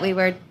visit, we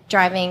were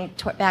driving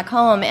back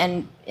home,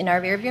 and in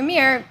our rearview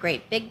mirror,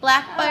 great big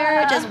black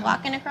bear just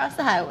walking across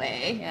the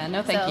highway. Yeah,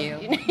 no, thank you.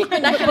 You're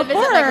not going to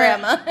visit my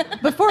grandma.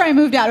 Before I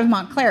moved out of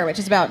Montclair, which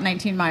is about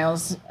 19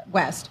 miles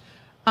west,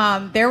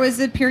 there was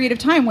a period of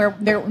time where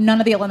none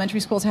of the elementary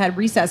schools had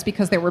recess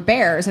because there were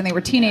bears, and they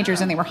were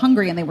teenagers, and they were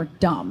hungry, and they were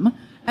dumb.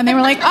 And they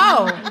were like,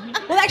 oh.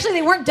 Well, actually,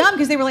 they weren't dumb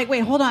because they were like,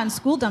 wait, hold on,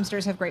 school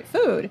dumpsters have great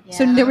food. Yeah.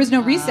 So there was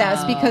no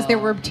recess because there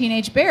were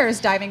teenage bears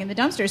diving in the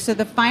dumpsters. So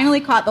they finally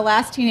caught the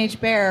last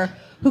teenage bear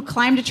who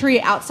climbed a tree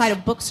outside a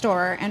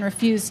bookstore and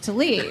refused to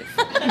leave.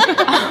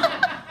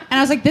 And I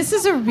was like, this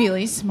is a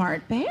really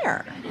smart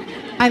bear.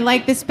 I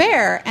like this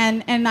bear.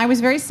 And I was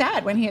very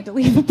sad when he had to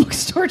leave a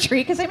bookstore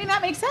tree because, I mean,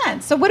 that makes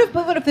sense. So what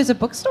if there's a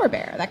bookstore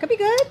bear? That could be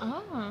good.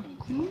 Oh.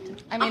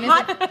 I mean,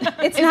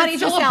 It's not is it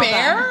Idris still a Elba.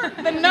 bear?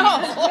 Then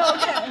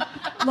no.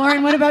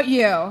 Lauren, what about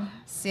you?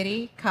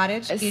 City,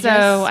 cottage, Idris?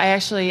 So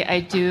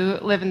I do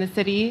live in the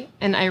city,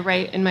 and I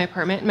write in my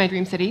apartment in my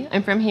dream city.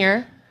 I'm from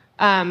here.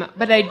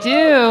 But I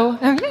do,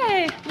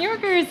 yay, New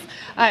Yorkers.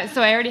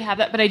 So I already have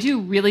that, but I do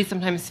really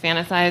sometimes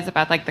fantasize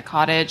about like the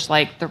cottage,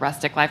 like the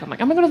rustic life. I'm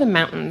like, I'm gonna go to the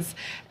mountains.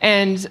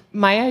 And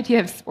my idea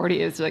of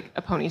sporty is like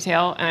a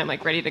ponytail, and I'm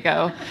like ready to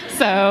go.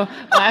 So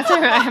last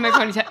time I had my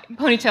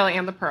ponytail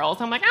and the pearls.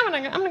 I'm like, I'm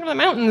gonna go to the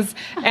mountains.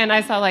 And I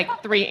saw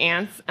like 3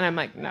 ants, and I'm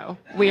like, no,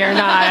 we are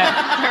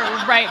not.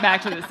 We're right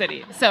back to the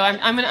city. So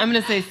I'm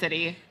gonna say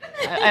city.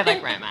 I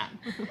like where I'm at.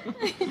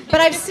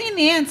 But I've seen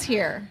the ants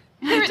here.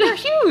 They're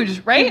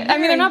huge, right? I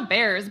mean, they're not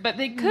bears, but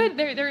they could.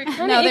 They're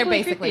kind of No, they're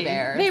basically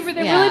bears.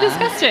 They're Yeah. really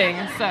disgusting.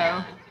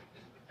 So,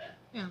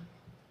 yeah,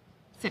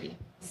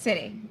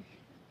 City.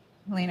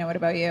 Helena, what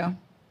about you?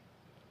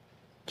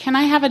 Can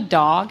I have a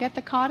dog at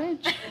the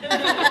cottage?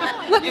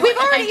 Look, we've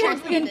already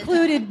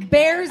included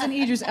bears and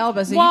Idris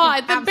Elba, so Well,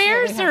 you can the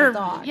bears absolutely have are a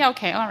dog. yeah,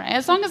 okay, all right.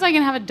 As long as I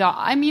can have a dog.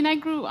 I mean,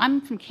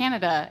 I'm from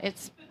Canada.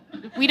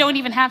 We don't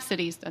even have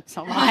cities. That's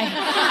a lie.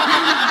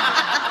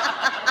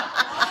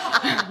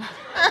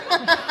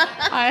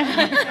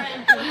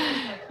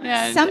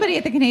 Yeah. Somebody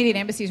at the Canadian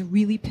Embassy is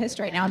really pissed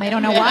right now, and they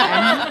don't know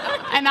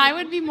why. And I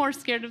would be more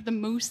scared of the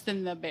moose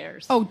than the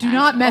bears. Oh, do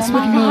not mess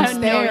with moose.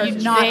 They are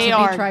not to be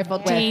are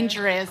trifled with.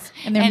 dangerous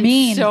And they're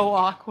mean. so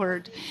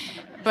awkward,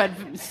 but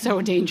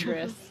so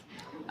dangerous.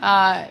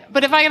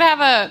 But if I could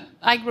have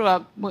I grew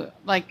up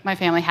like my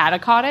family had a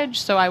cottage,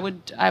 so I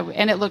would,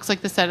 and it looks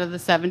like the set of the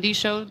 '70s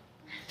show.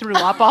 Threw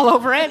up all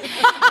over it.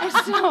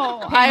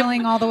 So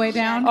Paneling all the way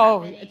down.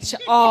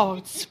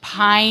 It's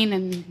pine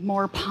and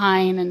more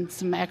pine and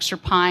some extra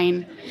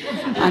pine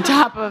on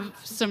top of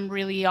some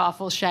really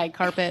awful shag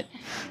carpet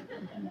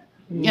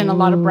and a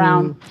lot of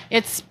brown.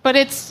 It's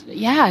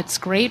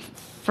great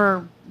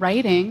for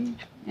writing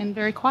and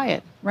very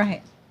quiet.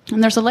 Right.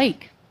 And there's a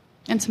lake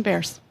and some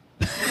bears.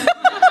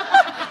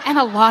 And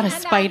a lot of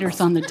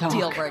spiders on the dock.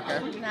 Deal breaker.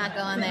 Not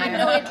going there.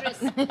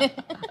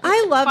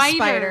 I love Spiders.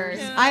 spiders.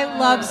 I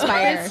love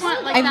spiders. It's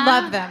not like I that.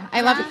 love them. I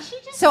love them.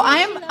 So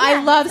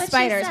I love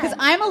spiders because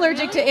I'm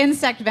allergic to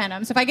insect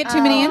venom. So if I get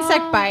too many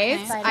insect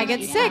bites, okay. I get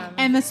Eat sick. them.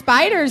 And the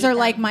spiders are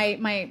like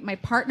my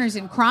partners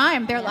in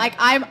crime. They're like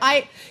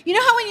you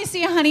know how when you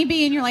see a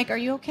honeybee and you're like, are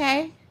you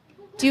okay?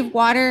 Do you have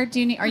water?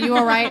 Are you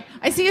all right?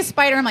 I see a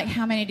spider. I'm like,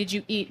 how many did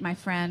you eat, my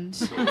friend?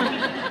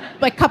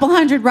 Like a couple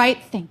hundred, right?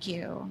 Thank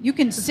you. You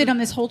can sit on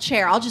this whole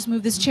chair. I'll just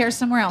move this chair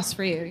somewhere else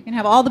for you. You can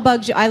have all the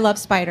bugs. I love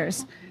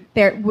spiders.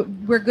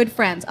 We're good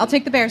friends. I'll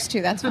take the bears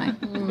too. That's fine.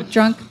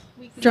 Drunk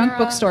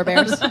bookstore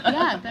bears.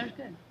 Yeah, they're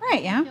good.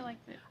 Right, yeah.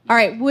 like that. All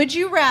right. Would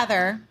you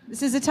rather?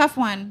 This is a tough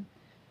one.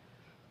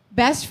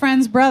 Best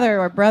friend's brother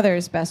or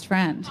brother's best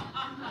friend?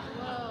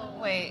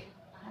 Wait.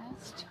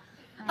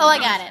 Oh, I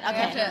got it.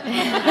 Okay.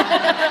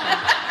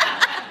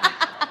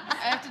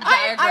 I have to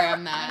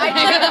diagram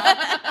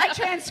that. I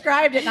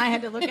transcribed it and I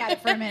had to look at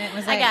it for a minute. And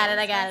was I like, got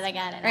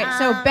it. All right,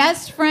 so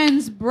best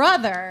friend's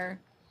brother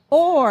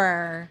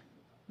or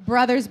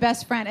brother's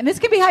best friend. And this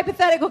can be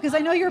hypothetical because I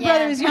know your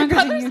brother is younger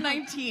than Brother's you.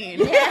 19.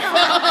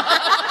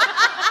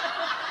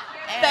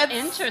 That's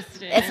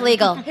interesting. It's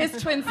legal. His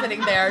twin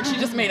sitting there, and she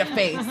just made a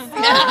face.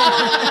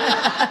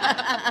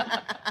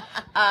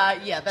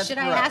 That's Should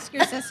I gross. ask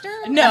your sister?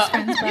 No, Best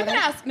friend's you brother? can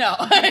ask. No.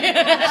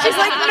 She's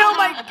like, no,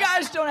 my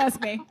gosh, don't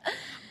ask me.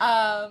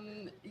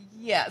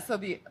 Yeah, so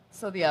the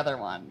other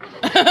one.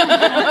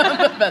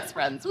 The best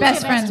friend's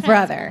Best friend's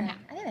brother.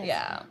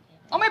 Yeah.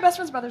 Oh, my best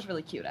friend's brother's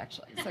really cute,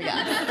 actually. So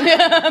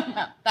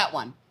yeah. That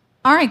one.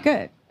 All right,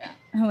 good.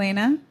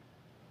 Helena?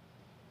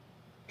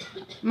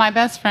 My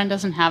best friend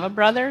doesn't have a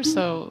brother,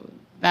 so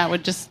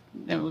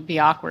it would be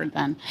awkward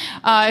then.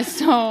 And I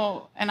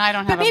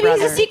don't have a brother. But maybe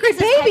he's a secret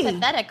baby.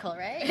 Hypothetical,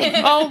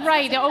 right? Oh,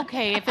 right.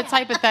 Okay. If it's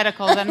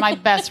hypothetical, then my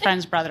best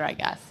friend's brother, I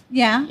guess.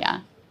 Yeah?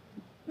 Yeah.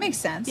 Makes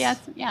sense. Yeah.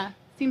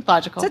 Seems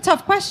logical. It's a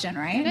tough question,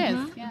 right? It is.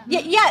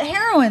 Yeah.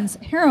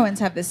 Heroines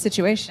have this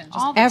situation just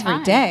All the every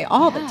time. day,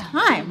 all the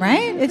time,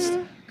 right? It's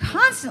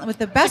constantly with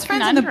the best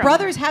friends and the conundrum.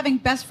 brothers having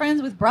best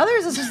friends with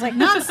brothers. It's just like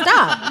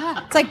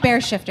nonstop. It's like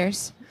bear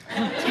shifters.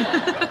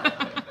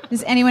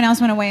 Does anyone else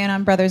want to weigh in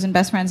on brothers and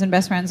best friends and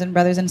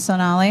brothers and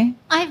Sonali?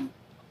 I've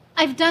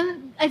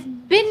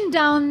been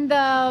down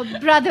the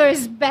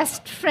brother's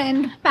best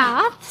friend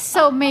path,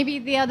 so maybe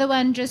the other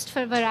one just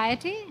for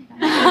variety.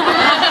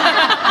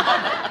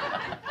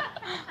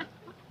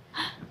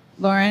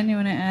 Lauren, you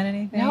want to add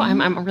anything? No,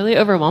 I'm really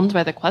overwhelmed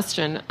by the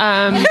question.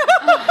 I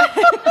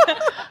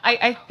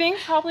think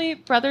probably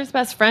brother's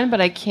best friend,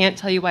 but I can't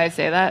tell you why I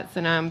say that.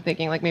 So now I'm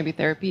thinking like maybe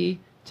therapy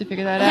to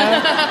figure that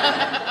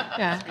out.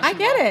 Yeah, I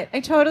get it.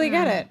 I totally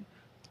get it.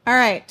 All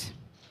right.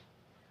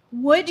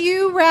 Would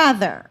you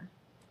rather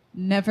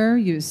never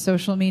use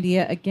social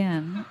media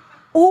again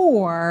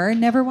or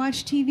never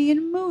watch TV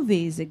and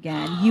movies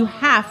again? You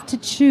have to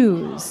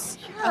choose.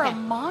 You're a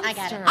monster. I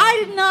got it.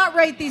 I did not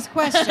write these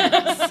questions,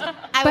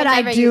 but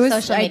I do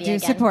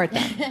support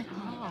them.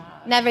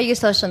 Never use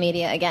social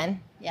media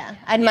again. Yeah.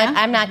 I'm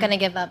not going to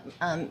give up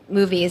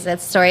movies.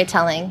 That's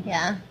storytelling.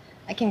 Yeah.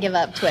 I can give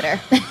up Twitter.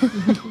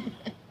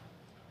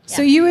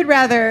 So you would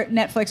rather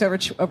Netflix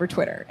over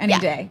Twitter any Yeah.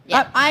 day?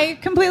 Yeah. I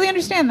completely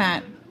understand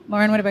that.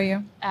 Lauren, what about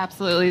you?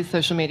 absolutely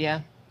social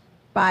media.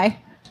 Bye.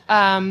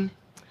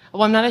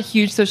 Well, I'm not a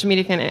huge social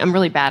media fan. I'm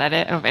really bad at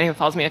it. I don't know if anyone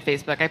follows me on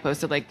Facebook. I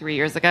posted like 3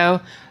 years ago.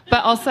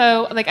 But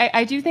also, like,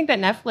 I do think that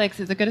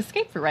Netflix is a good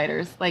escape for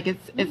writers. Like,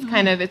 it's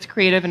kind of, it's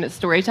creative and it's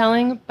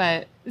storytelling,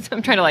 but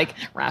I'm trying to, like,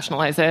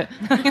 rationalize it.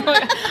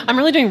 I'm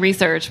really doing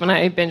research when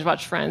I binge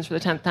watch Friends for the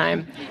 10th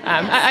time.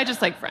 I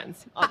just like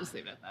Friends. I'll just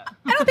leave it at that.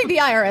 I don't think the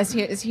IRS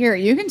is here.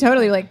 You can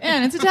totally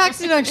and it's a tax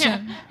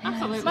deduction.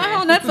 Absolutely. My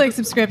whole Netflix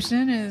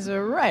subscription is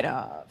a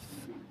write-off.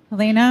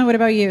 Helena, what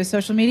about you?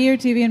 Social media or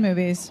TV and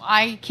movies?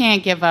 I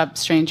can't give up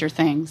Stranger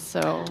Things,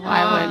 so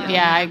I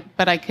would.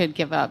 But I could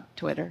give up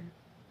Twitter,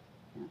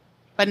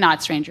 but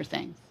not Stranger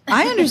Things.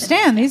 I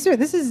understand. These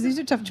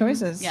are tough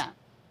choices. Yeah.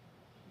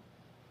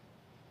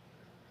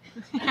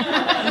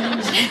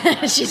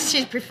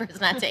 she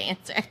prefers not to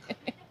answer.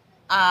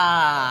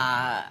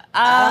 I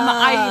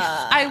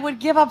would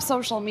give up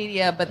social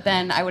media, but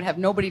then I would have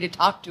nobody to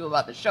talk to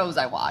about the shows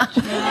I watch.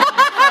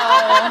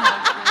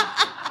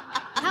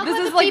 How This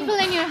about is the like- people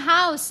in your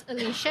house,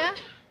 Alisha?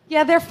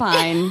 Yeah, they're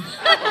fine.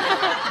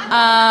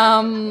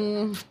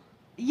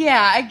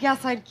 Yeah, I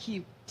guess I'd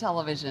keep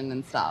television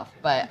and stuff,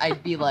 but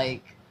I'd be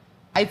like,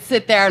 I'd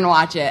sit there and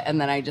watch it, and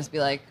then I'd just be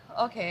like,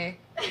 okay.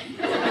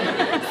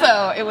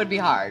 So it would be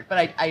hard, but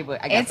I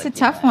guess It's I'd a keep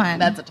tough it. one.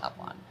 That's a tough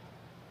one.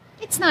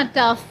 It's not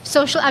tough.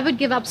 I would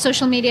give up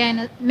social media in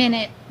a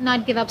minute,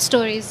 not give up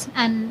stories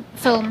and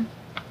film.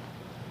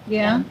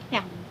 Yeah.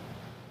 Yeah.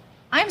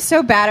 I'm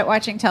so bad at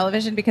watching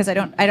television because I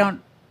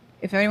don't.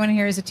 If anyone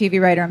here is a TV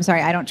writer, I'm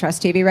sorry, I don't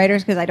trust TV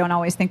writers because I don't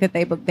always think that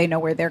they know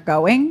where they're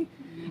going,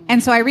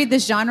 and so I read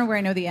this genre where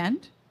I know the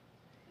end.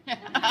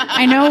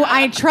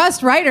 I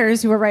trust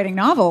writers who are writing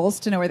novels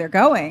to know where they're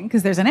going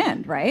because there's an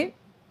end, right?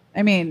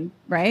 I mean,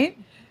 right?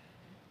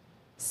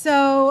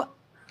 So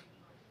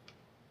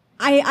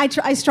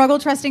I struggle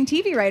trusting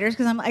TV writers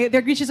because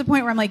there reaches a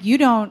point where I'm like, you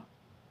don't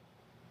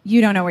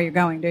know where you're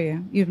going, do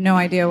you? You have no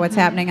idea what's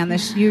happening on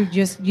this. You want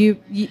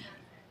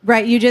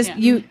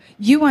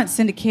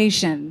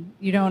syndication.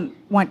 You don't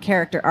want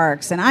character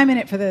arcs, and I'm in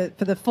it for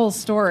the full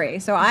story.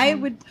 So I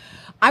would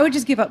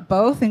just give up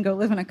both and go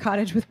live in a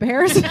cottage with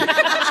bears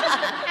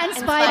And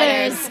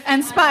spiders.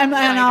 and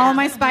all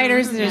my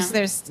spiders.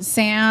 There's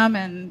Sam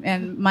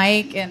and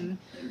Mike and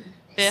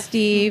Biff.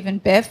 Steve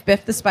and Biff.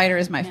 Biff the spider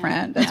is my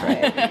friend. That's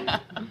right.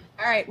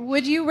 All right.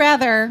 Would you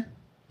rather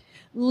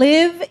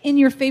live in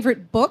your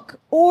favorite book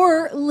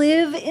or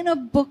live in a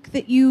book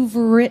that you've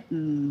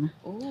written?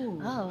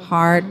 Oh.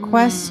 Hard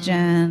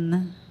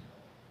question.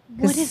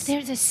 What if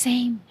they're the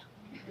same?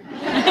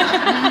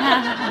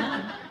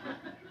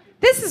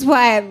 This is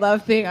why I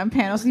love being on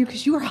panels with you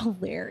because you are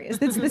hilarious.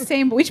 It's the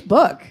same. Which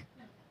book?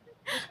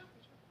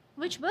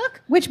 Which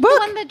book? Which book? The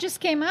one that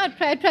just came out,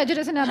 Pride,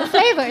 Prejudice, and Other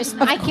Flavors.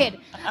 I kid.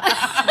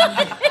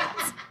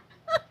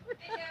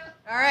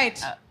 All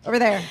right. Over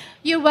there.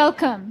 You're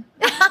welcome.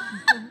 You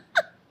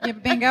have a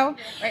bingo?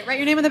 Write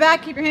your name on the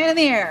back. Keep your hand in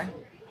the air.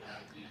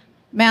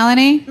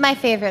 Melonie? My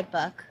favorite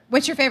book.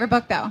 What's your favorite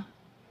book, though?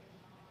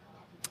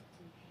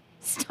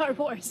 Star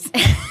Wars. Is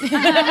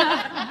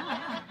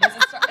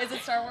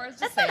it Star Wars?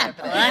 Just say it.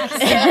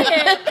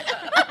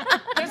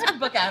 There's a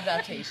book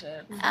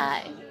adaptation.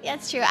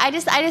 That's true. I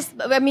just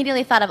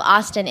immediately thought of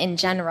Austen in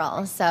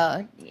general.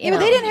 So Yeah, but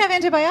they didn't have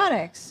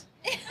antibiotics.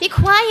 Be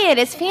quiet.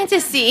 It's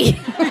fantasy.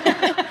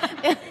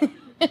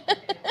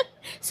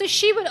 So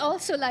she would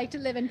also like to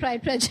live in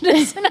Pride,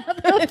 Prejudice and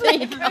other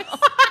things.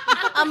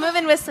 I'll move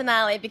in with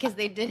Sonali because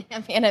they did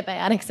have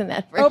antibiotics in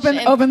that version.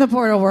 Open the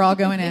portal. We're all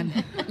going in.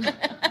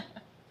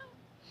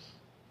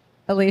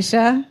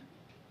 Alisha?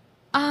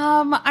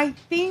 I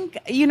think,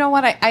 you know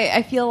what,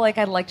 I feel like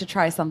I'd like to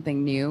try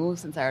something new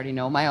since I already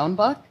know my own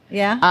book.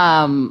 Yeah.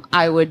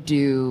 I would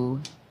do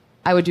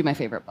my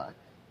favorite book.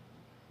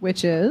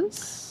 Which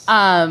is?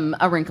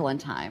 A Wrinkle in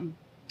Time.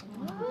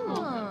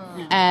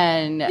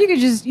 And You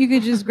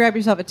could just grab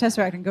yourself a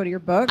Tesseract and go to your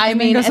book. I and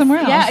mean, then go somewhere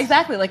else. Yeah,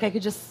 exactly. Like I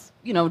could just,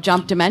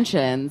 jump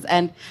dimensions,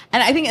 and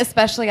I think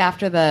especially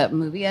after the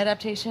movie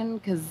adaptation,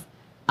 because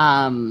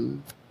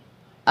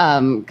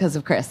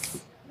of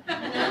Chris.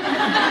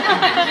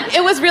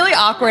 It was really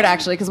awkward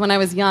actually, because when I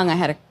was young, I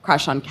had a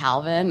crush on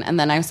Calvin, and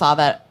then I saw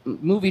that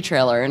movie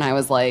trailer, and I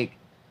was like,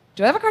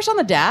 "Do I have a crush on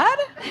the dad?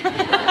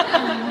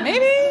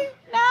 Maybe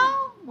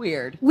now."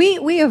 Weird.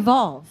 We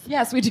evolve.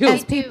 Yes, we do.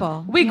 As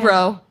people. We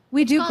grow.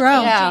 We do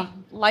grow. Yeah,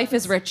 life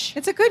is rich.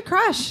 It's a good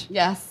crush.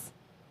 Yes.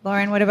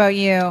 Lauren, what about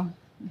you?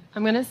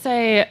 I'm going to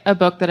say a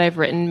book that I've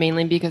written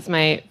mainly because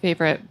my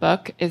favorite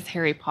book is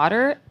Harry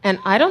Potter, and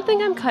I don't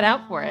think I'm cut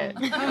out for it.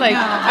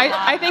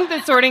 I think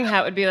the Sorting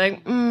Hat would be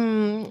like,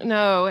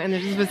 no, and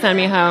they just would send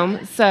me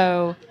home.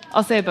 So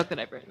I'll say a book that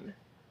I've written.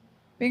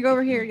 Bring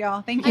over here,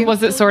 y'all. Thank you.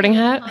 Was it Sorting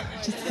Hat?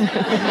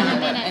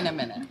 In a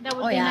minute. That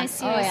would be a nice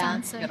serious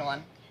answer. Good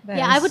one.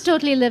 Yeah, I would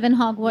totally live in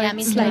Hogwarts. Yeah,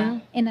 me too.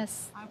 Like in a.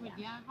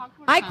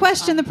 I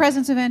question the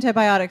presence of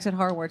antibiotics at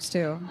Hogwarts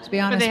too. To be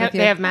But honest with you,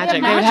 they have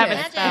magic. They would have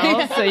a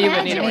spell, so you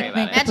wouldn't need to worry Make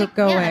about the it. poop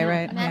go away,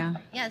 right? Yeah,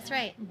 Yeah, that's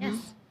right. Yes.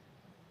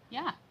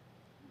 Yeah.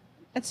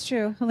 that's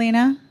true.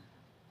 Helena,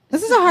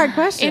 this is a hard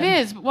question. It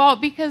is. Well,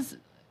 because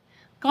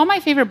all my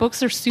favorite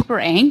books are super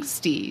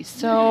angsty.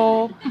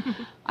 So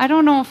I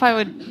don't know if I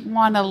would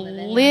want to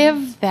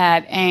live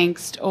that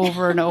angst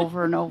over and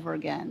over and over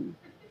again.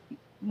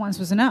 Once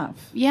was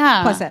enough.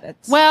 Yeah. Plus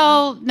edits.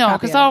 Well, no,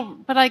 Copy because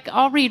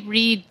I'll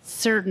read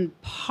certain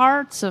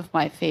parts of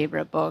my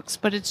favorite books,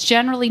 but it's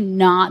generally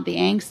not the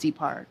angsty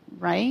part,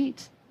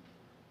 right?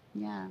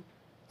 Yeah.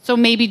 So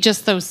maybe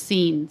just those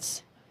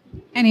scenes.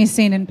 Any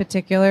scene in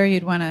particular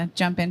you'd want to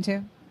jump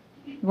into?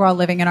 We're all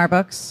living in our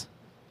books.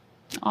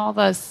 All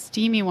the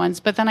steamy ones,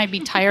 but then I'd be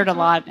tired a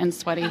lot and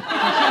sweaty.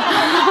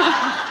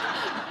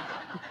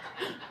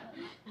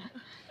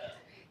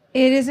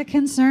 It is a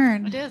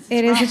concern. It is.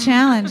 It is a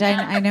challenge.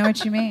 I know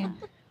what you mean.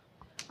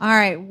 All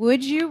right.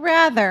 Would you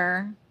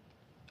rather?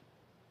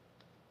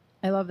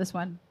 I love this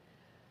one.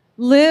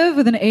 Live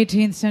with an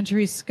 18th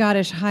century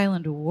Scottish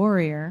Highland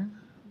warrior,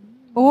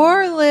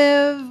 or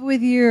live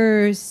with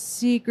your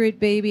secret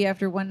baby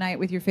after one night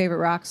with your favorite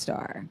rock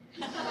star?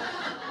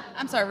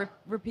 I'm sorry.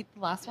 Repeat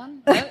the last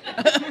one.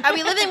 Are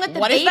we living with the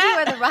baby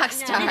or the rock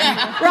star?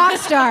 Rock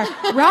star.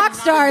 Rock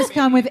stars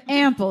come with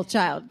ample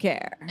child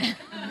care.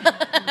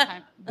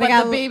 But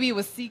got- the baby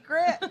was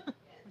secret,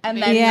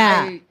 and then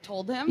Yeah. I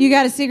told him. You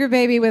got a secret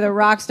baby with a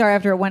rock star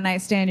after a one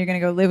night stand. You're going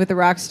to go live with the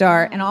rock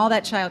star and all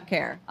that child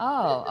care.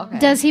 Oh, okay.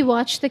 Does he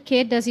watch the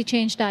kid? Does he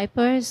change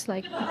diapers?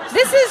 Like,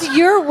 This is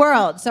your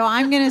world, so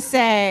I'm going to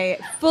say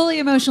fully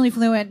emotionally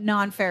fluent,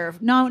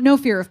 no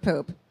fear of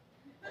poop.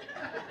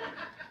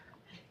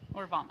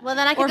 Or vomit. Well,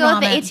 then I Or could go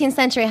with the vomit. 18th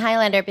century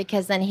Highlander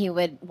because then he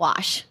would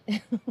wash.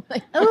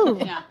 oh,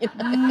 Yeah.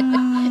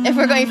 If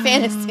we're going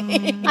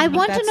fantasy. I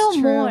want to That's know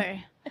true. more.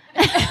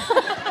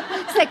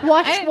 It's like,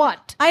 watch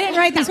what? I didn't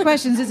write these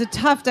questions. It's a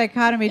tough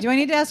dichotomy. Do I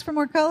need to ask for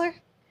more color?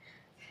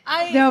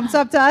 No, it's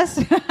up to us.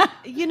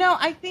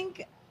 I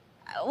think,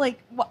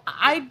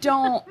 I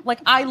don't,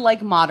 I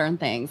like modern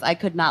things. I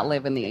could not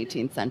live in the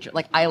 18th century.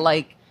 I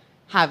like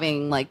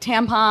having,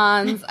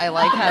 tampons. I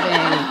like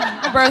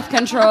having birth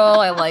control.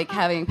 I like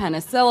having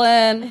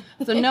penicillin.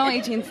 So no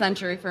 18th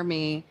century for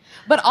me.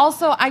 But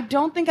also, I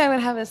don't think I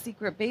would have a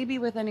secret baby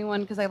with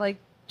anyone because I like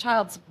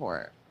child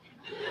support.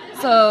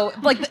 So,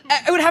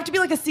 it would have to be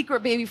a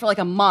secret baby for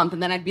a month,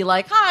 and then I'd be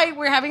like, "Hi,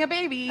 we're having a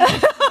baby,"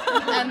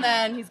 and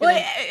then he's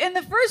gonna in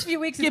the first few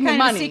weeks, it's give me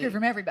kind of a money. secret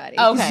from everybody.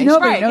 Okay,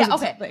 Nobody right, knows. yeah,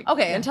 it's okay, like-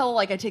 okay. yeah. Until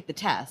I take the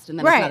test, and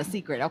then Right. it's not a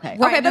secret. Okay,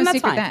 Right, okay, then no that's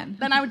secret fine.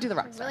 then. I would do the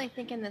rock star. Really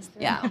thinking this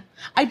through. Yeah,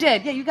 I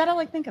did. Yeah, you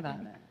gotta think about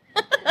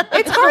it.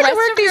 It's hard to rest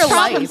work of these your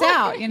problems life.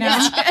 out, you know,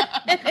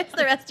 It's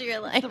the rest of your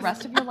life. The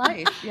rest of your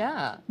life.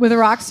 Yeah, with a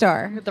rock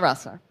star with the rock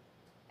star.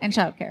 and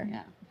childcare.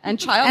 Yeah, and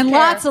child And care.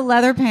 lots of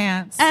leather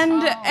pants.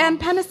 and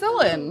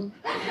penicillin.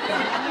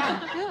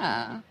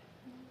 Yeah.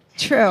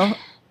 True.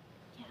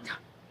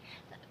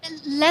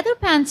 Leather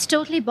pants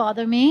totally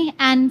bother me,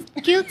 and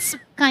kilts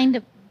kind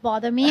of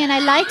bother me, and I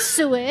like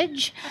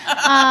sewage,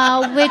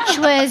 which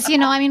was,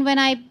 when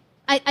I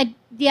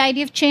the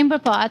idea of chamber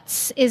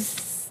pots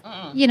is,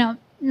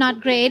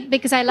 not great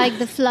because I like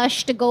the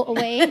flush to go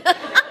away.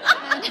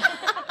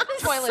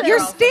 Your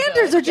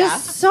standards are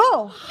just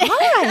so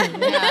high.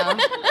 Yeah.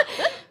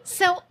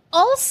 So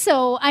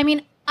also,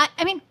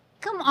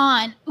 come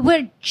on.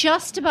 We're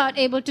just about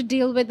able to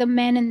deal with the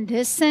men in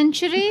this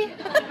century.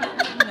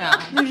 No.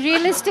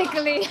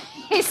 Realistically,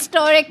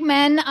 historic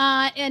men,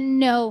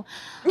 no.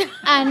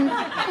 And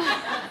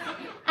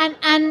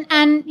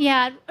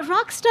yeah,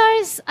 rock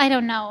stars, I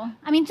don't know.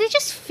 I mean, they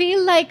just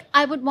feel like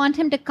I would want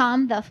him to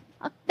calm the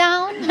fuck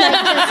down. Like,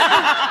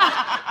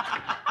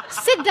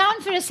 just sit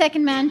down for a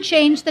second, man,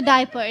 change the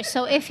diaper.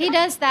 So if he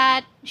does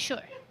that, sure.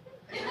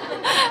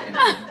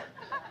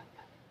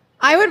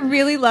 I would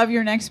really love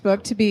your next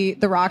book to be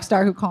the rock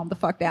star who calmed the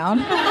fuck down.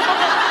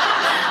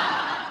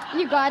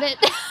 You got it.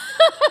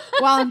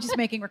 While I'm just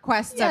making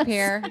requests up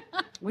here.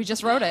 We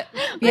just wrote it.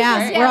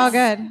 Yeah, Yes. we're all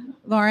good.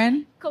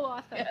 Lauren?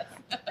 Co-author.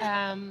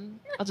 I'm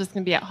just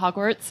going to be at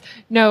Hogwarts.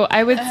 No,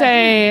 I would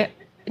say...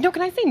 No,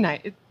 can I say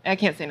neither? I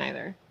can't say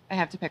neither. I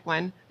have to pick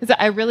one. Because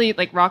I really...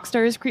 Like, rock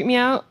stars creep me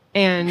out.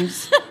 And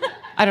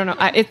I don't know.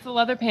 It's the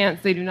leather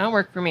pants. They do not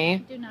work for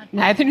me. Do not.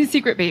 Neither do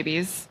secret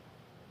babies.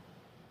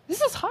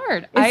 This is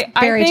hard. It's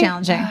very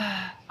challenging.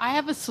 I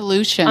have a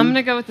solution. I'm going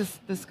to go with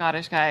the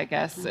Scottish guy, I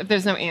guess. If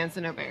there's no ants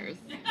and no bears.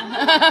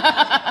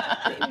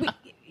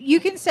 You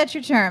can set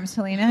your terms,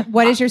 Helena.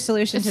 What is your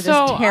solution to this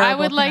terrible I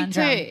would like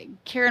conundrum?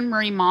 to Karen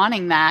Marie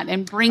Monning that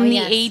and bring the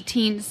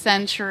 18th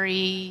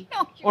century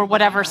or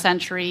whatever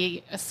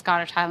century a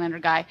Scottish Highlander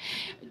guy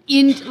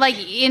into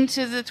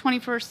the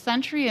 21st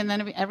century, and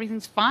then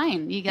everything's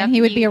fine. And he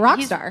would be a rock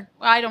star.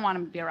 Well, I don't want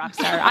him to be a rock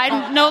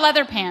star. No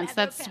leather pants.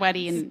 That's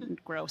sweaty and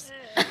gross.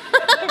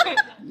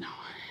 No.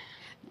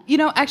 You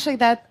know, actually,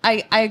 that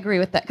I agree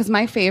with that because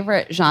my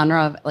favorite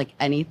genre of like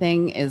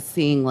anything is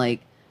seeing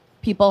like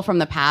people from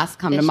the past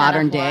come to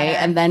modern day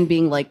and then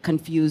being like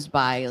confused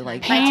by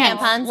like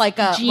tampons, like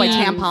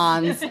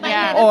tampons,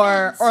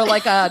 Yeah. or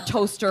like a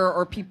toaster,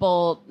 or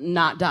people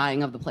not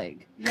dying of the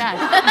plague.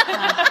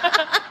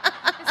 Yeah.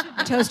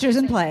 Toasters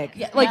and plague.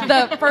 Yeah, like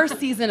the first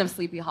season of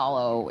Sleepy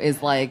Hollow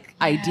is like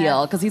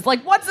ideal because he's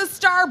like, "What's a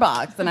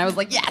Starbucks?" And I was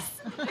like, "Yes,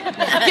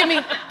 give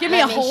me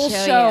a whole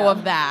show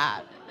of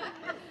that."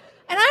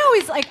 And I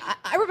always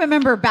I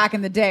remember back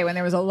in the day when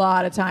there was a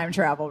lot of time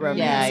travel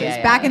romances.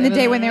 Yeah. Back in the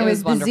day when there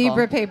was the wonderful.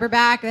 zebra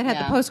paperback that had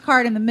the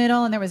postcard in the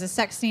middle and there was a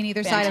sex scene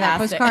either side of that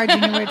Fantastic. postcard.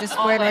 You knew where just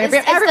where It's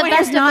everyone the was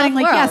best of nodding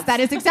both like, yes, worlds. that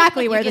is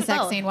exactly where You the get sex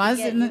both. scene was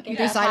You in get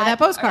either a side of hot that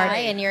postcard. guy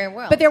in your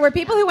world. But there were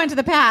people who went to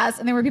the past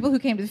and there were people who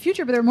came to the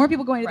future, but there were more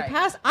people going to the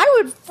past. I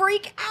would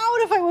freak out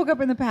if I woke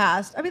up in the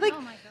past. I'd be like,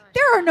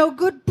 there are no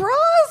good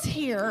bras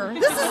here.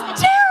 This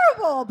is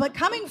terrible. But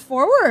coming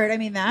forward, I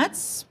mean,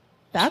 that's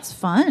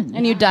fun.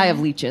 And you die of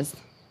leeches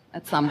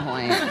at some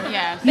point.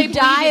 Yeah. You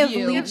die of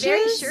you. leeches?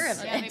 Very sure of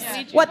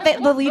it. What,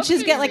 the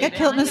leeches get like a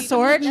kilt and a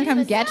sword and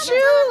come get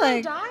you?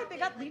 Like, They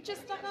got leeches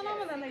stuck on them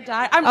and then they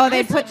die.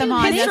 they put them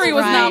on. History That's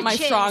was not right. my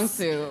strong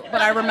suit,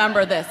 but I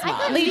remember this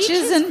much.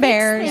 Leeches and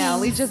bears. Yeah,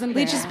 leeches and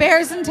Leeches,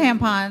 bears. bears, and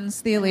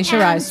tampons. The Alisha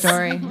Rai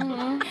story.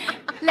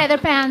 Leather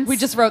pants. We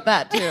just wrote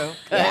that too.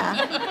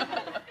 Yeah.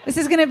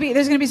 There's gonna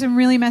be some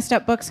really messed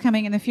up books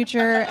coming in the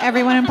future.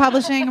 Everyone in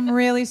publishing, I'm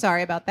really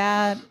sorry about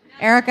that.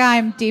 Erica,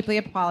 I'm deeply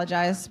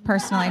apologize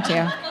personally to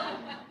you.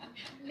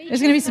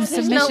 There's gonna be some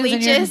There's submissions. no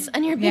leeches in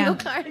on your bingo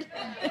card.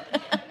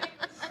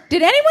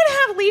 Did anyone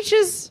have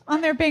leeches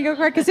on their bingo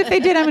card? Because if they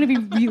did, I'm going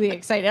to be really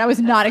excited. I was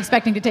not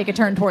expecting to take a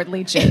turn toward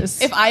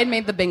leeches. If I had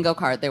made the bingo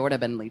card, there would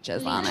have been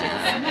leeches on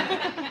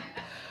it.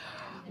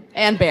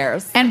 And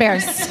bears. And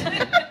bears.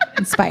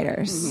 And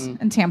spiders.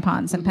 And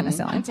tampons and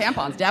penicillin. And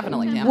tampons,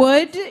 definitely tampons.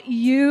 Would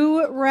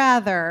you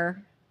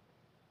rather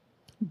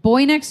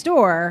Boy Next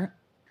Door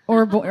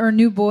or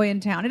New Boy in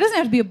Town? It doesn't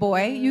have to be a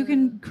boy. You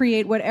can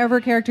create whatever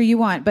character you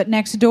want. But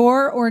Next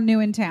Door or New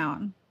in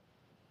Town?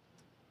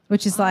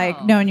 Which is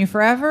like known you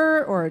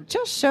forever or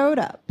just showed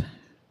up.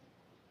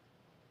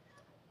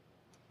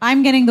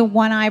 I'm getting the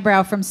one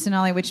eyebrow from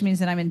Sonali, which means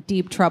that I'm in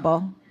deep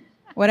trouble.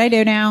 What'd I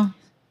do now?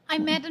 I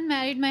met and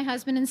married my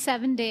husband in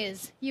 7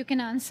 days. You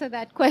can answer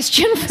that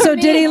question for So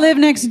me. did he live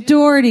next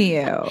door to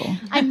you?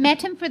 I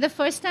met him for the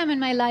first time in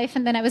my life,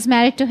 and then I was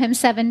married to him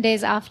 7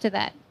 days after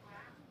that.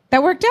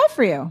 That worked out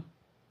for you.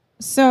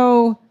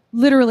 So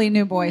literally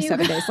new boy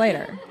 7 days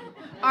later.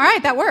 All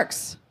right, that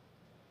works.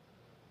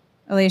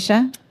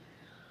 Alicia?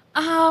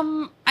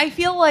 I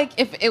feel like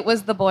if it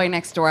was the boy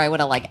next door, I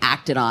would have like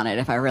acted on it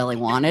if I really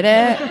wanted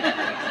it.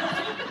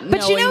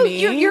 But you know,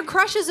 your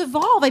crushes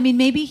evolve. I mean,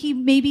 maybe he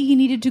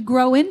needed to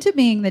grow into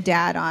being the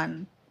dad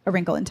on A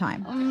Wrinkle in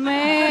Time.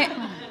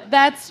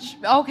 That's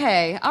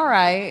okay. All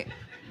right.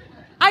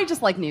 I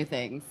just like new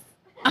things.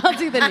 I'll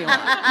do the new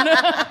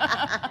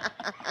one.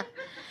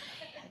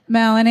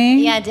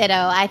 Melanie? Yeah, ditto.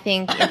 I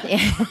think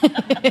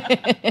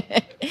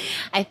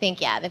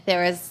if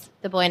there was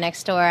the boy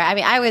next door. I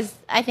mean,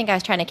 I think I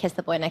was trying to kiss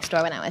the boy next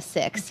door when I was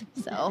 6.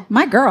 So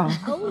My girl.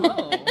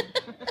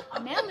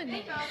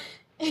 Melanie.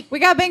 We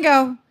got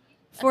bingo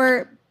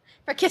for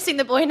kissing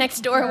the boy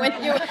next door when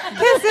you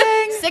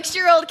kissing.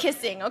 6-year-old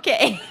kissing.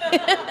 Okay.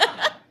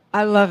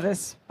 I love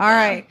this. All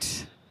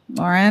right.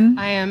 Lauren?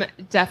 I am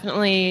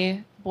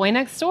definitely Boy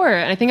Next Door,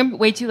 and I think I'm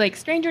way too like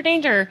stranger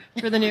danger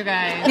for the new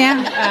guy.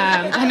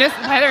 Yeah. I know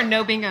why there are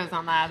no bingos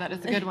on that. That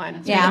is a good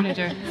one. Yeah.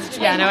 Stranger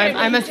danger. Yeah, no,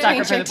 I'm a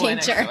sucker for the Boy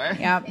Next Door.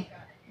 Yep.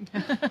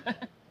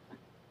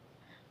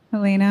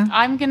 Helena?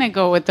 I'm going to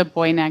go with the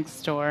Boy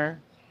Next Door.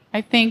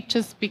 I think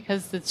just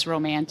because it's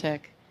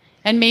romantic.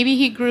 And maybe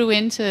he grew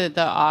into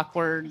the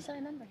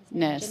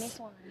awkwardness.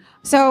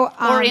 So,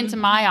 Or into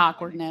my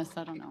awkwardness.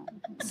 I don't know.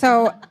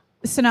 So,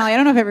 Sonali, I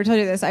don't know if I ever told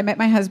you this. I met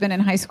my husband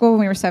in high school when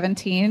we were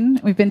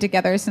 17. We've been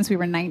together since we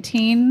were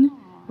 19.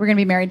 We're going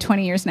to be married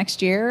 20 years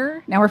next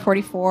year. Now we're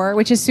 44,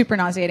 which is super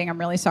nauseating. I'm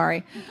really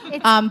sorry.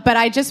 But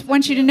I just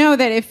want you to know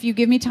that if you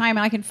give me time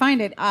and I can find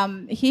it,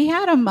 he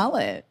had a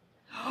mullet.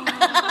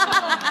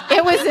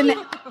 It was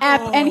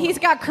and he's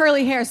got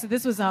curly hair, so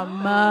this was a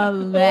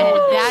mullet.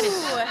 That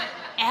is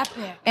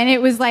epic. And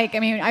it was like, I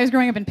mean, I was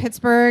growing up in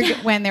Pittsburgh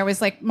when there was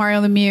like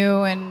Mario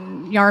Lemieux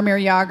and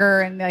Jaromir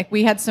Jagr, and like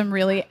we had some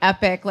really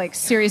epic, like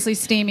seriously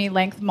steamy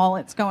length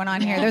mullets going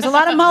on here. There's a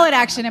lot of mullet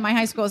action in my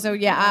high school, so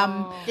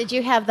yeah. Did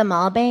you have the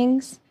mall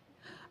bangs?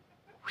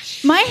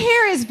 My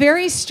hair is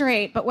very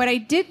straight, but what I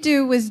did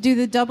do was do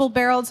the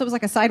double-barreled, so it was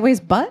like a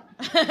sideways butt.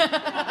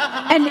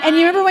 And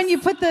you remember when you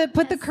put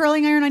the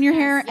curling iron on your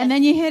hair, and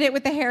then you hit it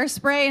with the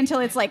hairspray until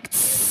it's like,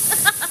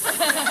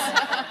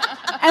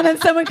 and then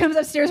someone comes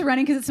upstairs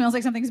running because it smells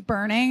like something's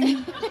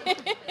burning.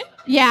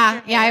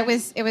 Yeah, it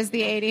was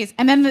the 80s.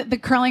 And then the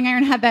curling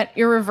iron had that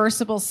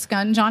irreversible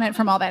scunge on it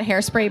from all that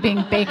hairspray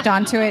being baked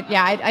onto it.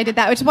 Yeah, I did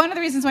that, which is one of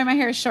the reasons why my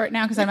hair is short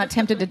now, because I'm not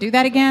tempted to do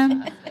that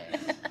again.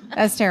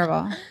 That's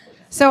terrible.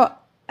 So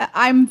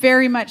I'm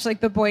very much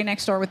like the boy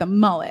next door with a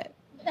mullet.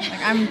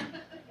 Like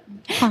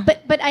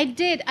But I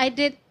did.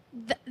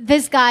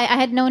 This guy, I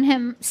had known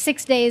him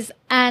 6 days,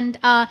 and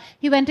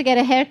he went to get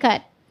a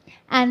haircut.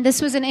 And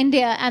this was in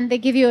India, and they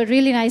give you a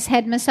really nice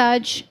head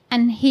massage.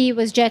 And he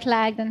was jet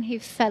lagged, and he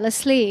fell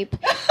asleep.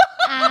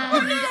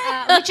 And,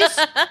 which is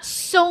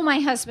so my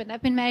husband.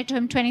 I've been married to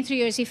him 23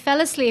 years. He fell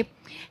asleep.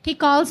 He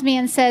calls me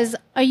and says,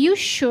 "Are you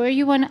sure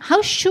you want?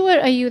 How sure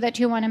are you that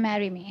you want to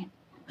marry me?"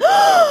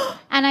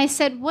 And I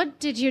said, "What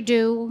did you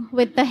do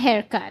with the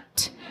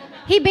haircut?"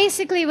 He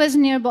basically was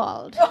near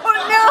bald. Oh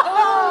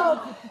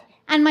no!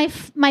 And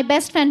my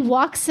best friend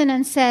walks in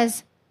and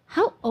says,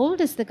 "How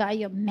old is the guy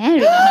you're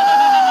marrying?"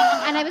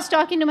 And I was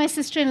talking to my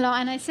sister-in-law,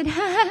 and I said,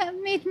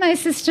 "Meet my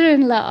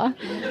sister-in-law."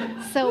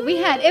 So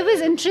it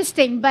was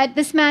interesting, but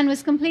this man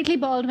was completely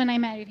bald when I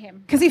married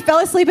him. Because he fell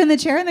asleep in the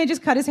chair and they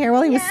just cut his hair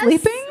while he was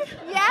sleeping?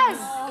 Yes.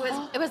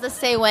 It was a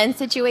say when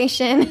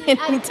situation.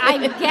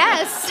 I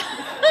guess.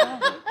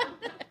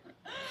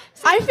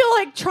 I feel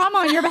like trauma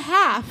on your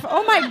behalf.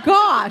 Oh my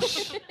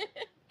gosh.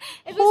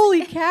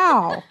 Holy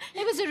cow.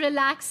 It was a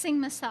relaxing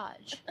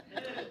massage.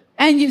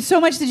 And so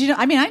much did you know?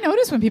 I mean, I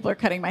noticed when people are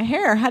cutting my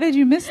hair. How did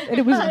you miss it?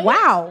 It was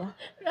wow.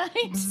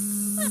 Right.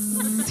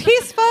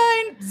 He's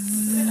fine.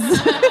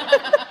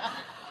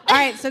 All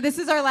right, so this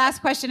is our last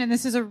question, and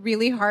this is a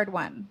really hard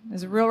one.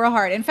 It's real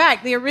hard. In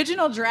fact, the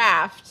original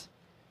draft.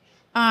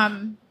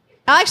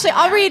 Actually,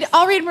 I'll read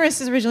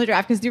Marissa's original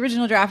draft because the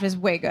original draft is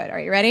way good. Are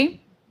you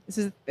ready? This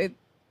is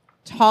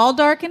tall,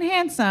 dark, and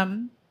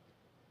handsome,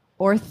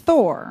 or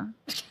Thor.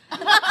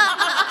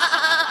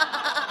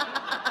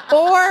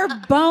 Or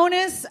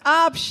bonus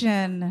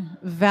option,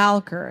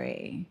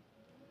 Valkyrie.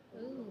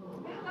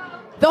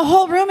 The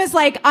whole room is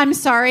like, I'm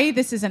sorry,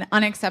 this is an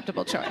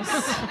unacceptable choice.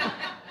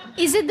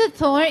 Is it the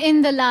Thor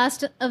in the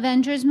last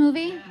Avengers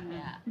movie?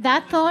 Yeah.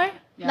 That Thor?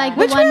 Yeah. Like the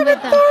Which one one with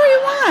of Thor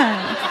you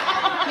want?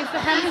 He's the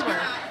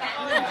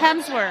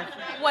Hemsworth.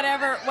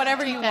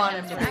 Whatever you want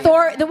him to be.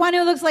 Thor, the one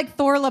who looks like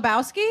Thor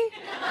Lebowski?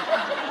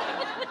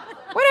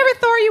 Whatever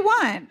Thor you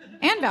want.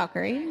 And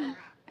Valkyrie.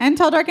 And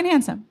tall, dark, and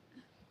handsome.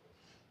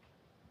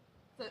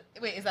 So,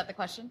 wait, is that the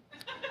question?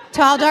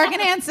 Tall, dark,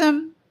 and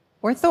handsome.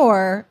 Or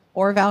Thor.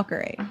 Or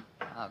Valkyrie.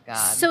 Oh, God.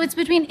 So it's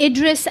between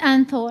Idris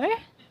and Thor?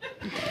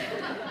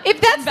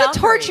 If that's Valkyrie. the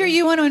torture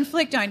you want to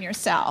inflict on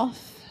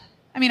yourself.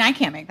 I mean, I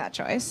can't make that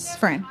choice.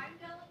 Fran.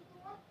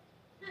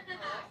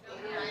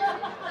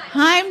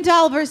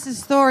 Heimdall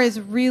versus Thor is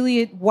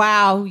really,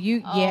 wow.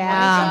 Yeah. Oh, my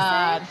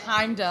God.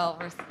 Heimdall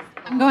versus...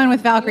 I'm going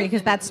with Valkyrie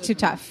because that's too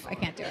tough. I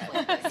can't do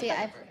it. See,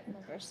 I've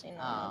never seen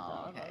that.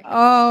 Oh, okay.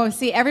 Oh,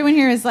 see, everyone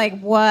here is like,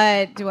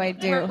 what do I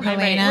do,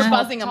 Helena? We're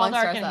buzzing Tall, amongst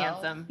dark, and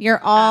ourselves. handsome.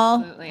 You're all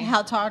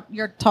Absolutely.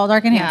 you're tall,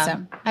 dark, and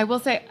handsome. I will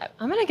say,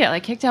 I'm going to get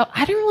like kicked out.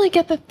 I didn't really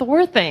get the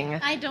Thor thing.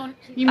 I don't.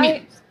 You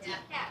mean?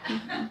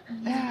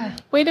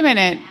 Wait a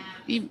minute.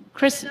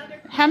 Chris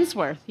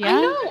Hemsworth, yeah?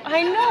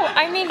 I know.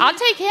 I mean, I'll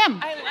take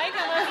him. I like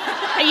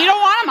him. Hey, you don't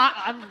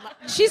want him?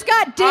 She's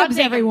got I'll dibs,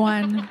 take him.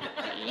 everyone.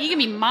 He can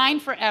be mine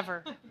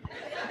forever.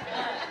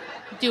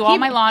 Do all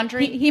my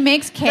laundry. He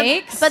makes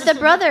cakes. But the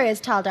brother is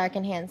tall, dark,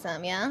 and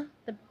handsome, yeah?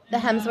 The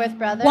Hemsworth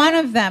brother? One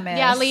of them is.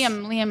 Yeah,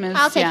 Liam is.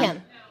 I'll take yeah.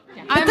 him.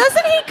 But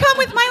doesn't he come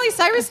with Miley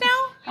Cyrus now?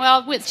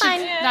 Well,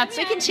 Fine.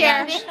 we can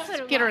share.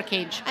 Get her a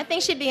cage. I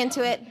think she'd be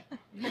into it.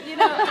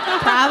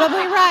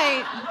 Probably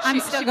right.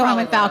 I'm still going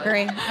with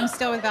Valkyrie. I'm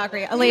still with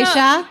Valkyrie.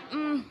 Alicia?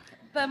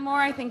 The more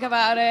I think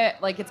about it,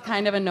 like it's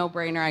kind of a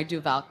no-brainer. I do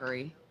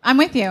Valkyrie. I'm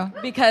with you.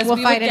 Because we'll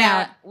fight it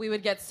out. We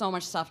would get so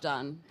much stuff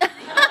done.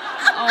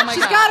 Oh my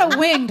She's God. got a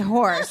winged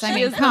horse. I She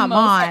mean, is come the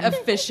most on.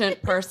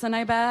 efficient person,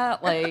 I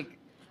bet. Like,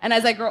 and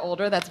as I grow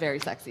older, that's very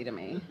sexy to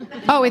me.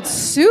 Oh, it's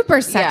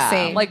super sexy.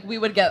 Yeah, like we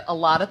would get a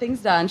lot of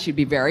things done. She'd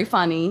be very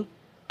funny.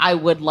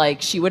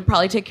 She would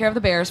probably take care of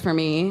the bears for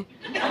me.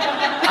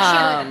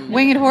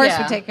 Winged horse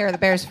would take care of the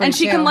bears for you. And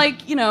she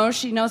can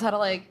she knows how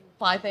to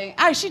fly things.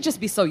 She'd just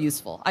be so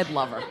useful. I'd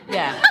love her.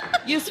 Yeah.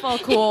 Useful,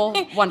 cool,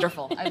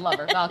 wonderful. I'd love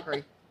her.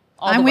 Valkyrie.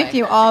 I'm with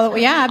you all the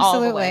way. Yeah, All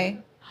the absolutely.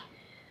 way.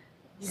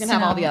 You can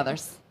have all the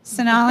others.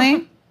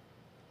 Sonali?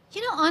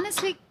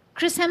 Honestly,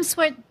 Chris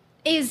Hemsworth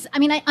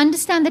I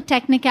understand the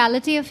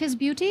technicality of his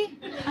beauty.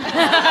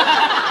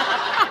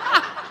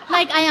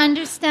 I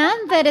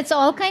understand that it's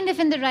all kind of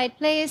in the right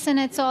place and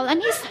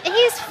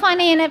he's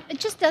funny and it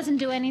just doesn't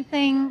do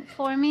anything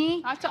for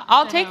me.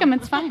 I'll take him.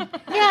 It's fine.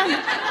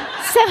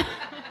 Yeah. So,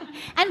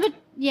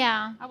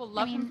 I will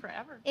love him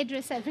forever.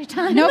 Idris every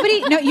time. No,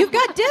 you've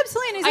got dibs,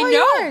 Helena. He's all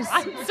yours.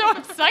 I'm so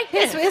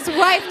excited. His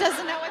wife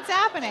doesn't know what's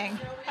happening.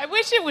 I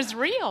wish it was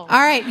real. All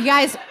right, you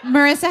guys,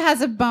 Marissa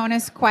has a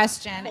bonus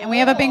question, and we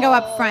have a bingo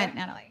up front,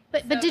 Natalie.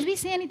 But did we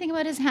say anything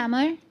about his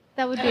hammer?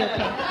 That would be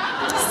okay.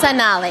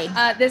 Sonali.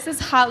 This is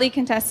hotly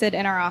contested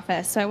in our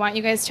office, so I want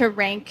you guys to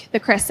rank the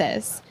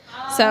Chris's.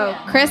 So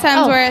Chris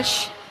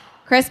Hemsworth,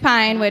 Chris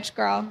Pine, which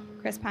girl?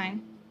 Chris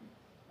Pine.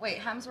 Wait,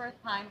 Hemsworth,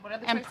 Pine, what are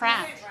the And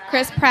Pratt.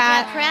 Chris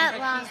Pratt. Pratt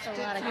lost a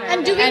lot of credit.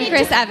 And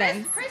Chris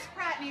Evans. Chris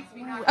Pratt needs to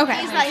be more.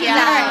 Okay.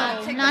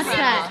 Not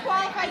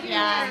Pratt.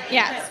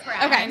 Yes.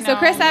 Okay, so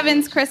Chris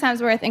Evans, Chris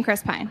Hemsworth, and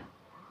Chris Pine.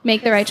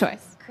 Make the right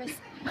choice. Chris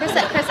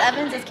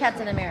Evans is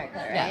Captain America,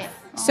 right? Yes.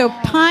 So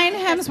Pine,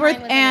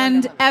 Hemsworth,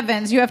 and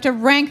Evans, you have to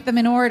rank them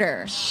in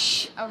order.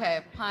 Okay,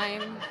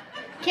 Pine.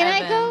 Can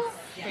Evans. I go?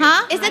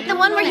 Huh? Is it the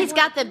one where he's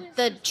got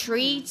the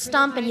tree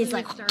stump and he's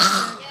like...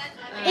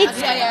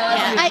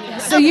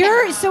 So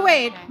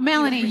wait,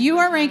 Melonie, you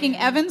are ranking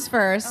Evans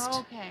first. Oh,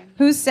 okay.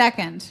 Who's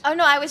second? Oh,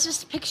 no, I was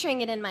just picturing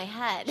it in my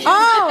head.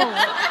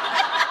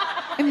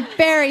 Oh! I'm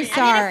very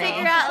sorry. I need to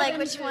figure out,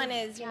 which one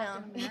is,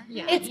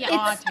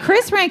 It's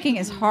Chris ranking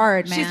is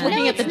hard, man. She's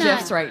looking at the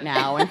GIFs right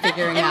now and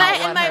figuring out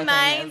what in my her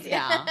mind. thing is.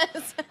 Yeah.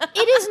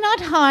 It is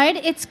not hard.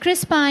 It's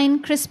Chris Pine,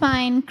 Chris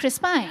Pine, Chris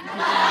Pine.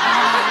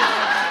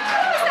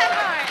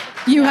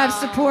 You have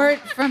support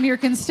from your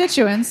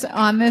constituents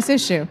on this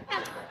issue.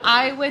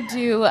 I would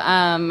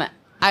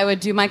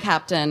do my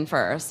captain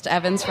first,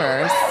 Evans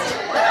first,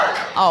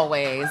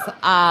 always.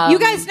 You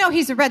guys know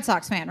he's a Red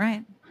Sox fan,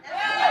 right?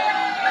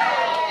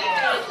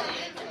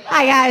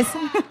 Hi, guys.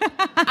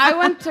 I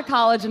went to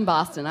college in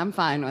Boston. I'm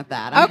fine with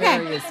that. I'm Okay.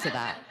 very used to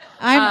that.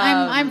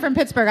 I'm from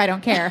Pittsburgh. I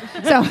don't care.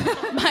 So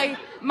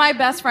my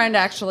best friend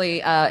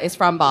actually is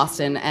from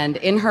Boston, and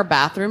in her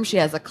bathroom she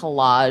has a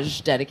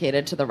collage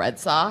dedicated to the Red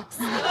Sox,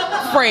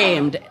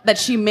 framed that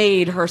she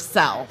made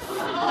herself.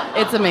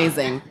 It's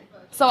amazing.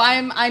 So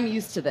I'm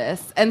used to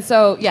this, and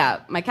so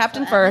my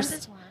captain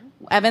first.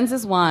 Evans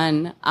is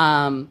one.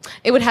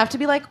 It would have to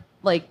be like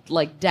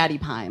Daddy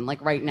Pine,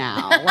 like right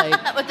now,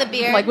 like with the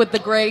beard, like with the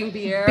gray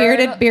beard,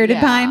 bearded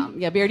Pine.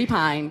 Yeah, beardy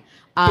Pine.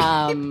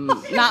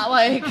 Not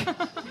like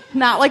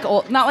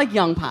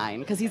young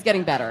Pine, because he's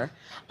getting better.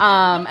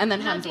 And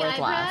then Not the Hemsworth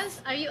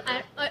last.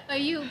 eyebrows? Are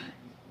you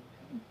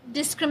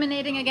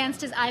discriminating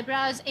against his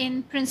eyebrows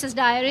in Princess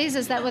Diaries?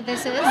 Is that what this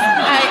is? He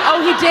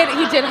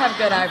did have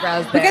good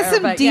eyebrows there. We got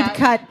some but deep yeah,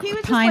 cut he was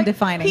just Pine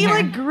defining He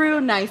here.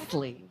 grew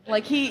nicely.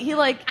 Like he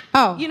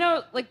Oh. He's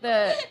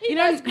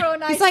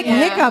He's like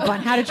Hiccup on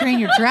How to Train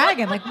Your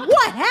Dragon. Like,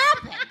 what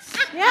happened?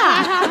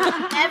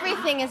 Yeah.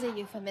 Everything is a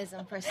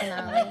euphemism for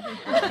Sonali.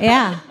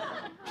 Yeah.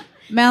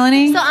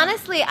 Melonie? So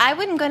honestly, I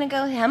wouldn't going to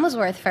go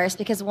Hemsworth first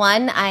because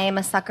one, I am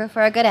a sucker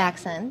for a good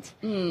accent,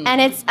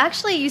 and it's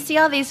actually you see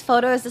all these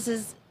photos.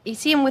 You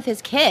see him with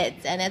his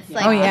kids, and it's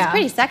like it's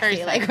pretty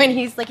sexy. Like when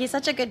he's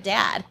such a good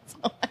dad.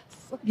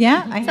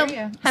 Yeah, I hear you.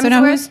 Hemsworth, So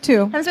now who's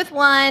two? Hemsworth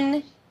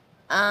one,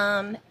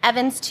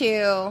 Evans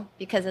two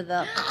because of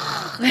the.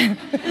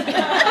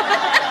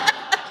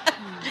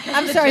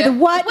 I'm sorry. The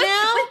what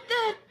now?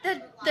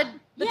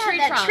 The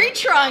tree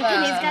trunk,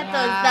 and he's got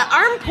the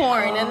arm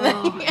porn, and then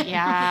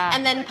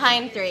and then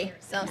Pine three.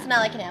 So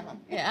Sonali can have them.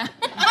 Yeah.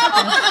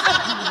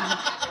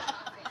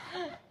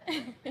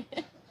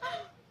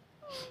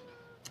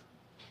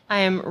 I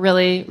am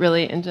really,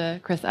 really into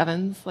Chris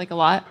Evans, a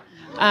lot.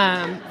 So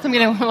I'm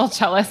getting a little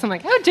jealous. I'm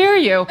like, how dare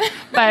you?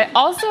 But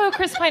also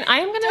Chris Pine, I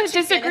am going to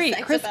disagree.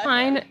 Chris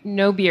Pine,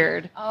 no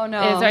beard. Oh, no.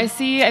 I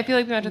feel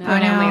like we have to throw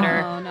it in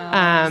later.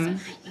 No.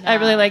 I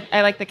really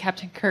like the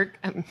Captain Kirk.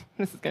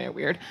 This is going to get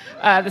weird.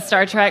 The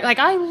Star Trek.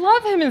 I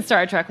love him in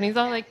Star Trek when he's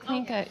all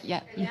clean cut.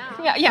 Yeah.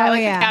 I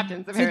like the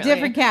captains. It's a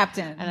different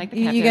captain. I like the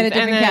captains. You get a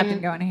different And then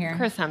captain going here.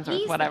 Chris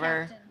Hemsworth,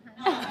 whatever.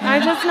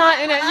 I'm just not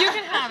in it. You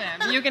can have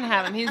him. You can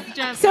have him. He's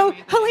just So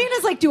amazing.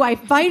 Helena's like, do I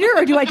fight her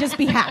or do I just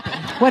be happy?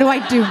 What do I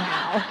do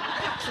now?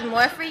 It's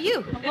more for you.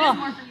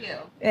 More for you.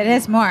 It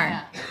is more.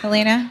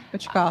 Helena,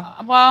 what's your call?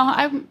 Well,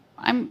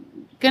 I'm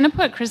gonna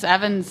put Chris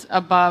Evans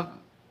above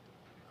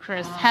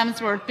Chris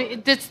Hemsworth.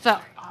 It's the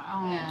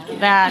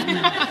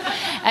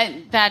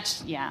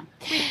That's yeah.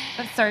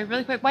 Sorry,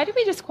 really quick. Why did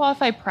we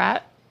disqualify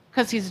Pratt?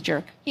 Because he's a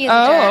jerk. He's a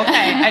jerk.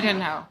 Okay. I didn't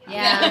know.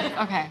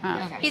 Yeah. Okay.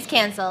 He's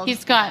canceled.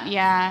 He's got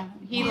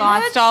He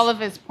lost all of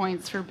his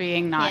points for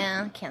being not.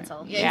 Yeah,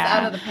 canceled. Yeah, he's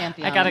out of the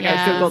pantheon. I gotta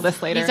go Google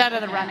this later. He's out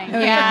of the running.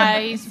 Yeah,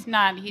 he's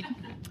not.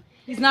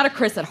 He's not a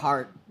Chris at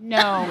heart.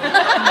 No.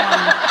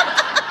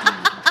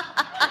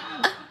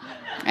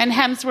 And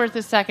Hemsworth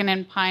is second,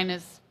 and Pine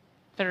is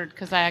third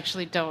because I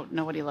actually don't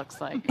know what he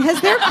looks like.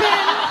 Has there been?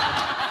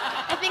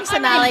 I think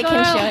Sonali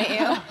can show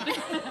you.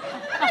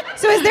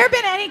 So has there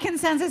been any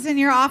consensus in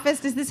your office?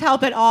 Does this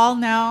help at all?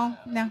 No.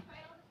 No,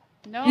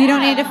 You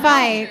don't need to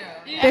fight.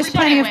 There's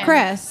plenty of wins.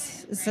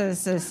 Chris. So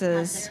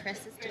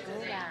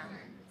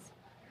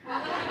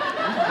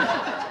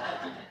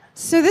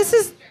this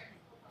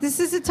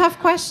is a tough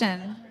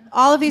question.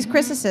 All of these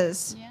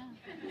Chrisuses. Yeah.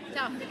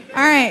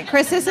 All right,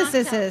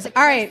 Chrisuses.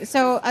 All right,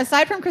 so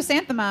aside from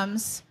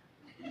chrysanthemums,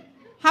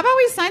 how about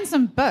we sign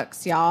some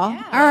books, y'all?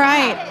 Yeah. All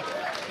right.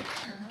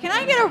 Can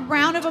I get a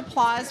round of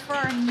applause for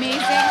our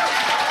amazing...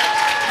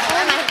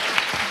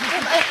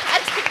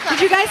 Did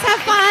you guys have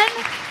fun?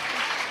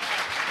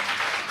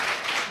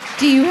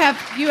 You have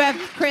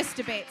Chris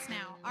debates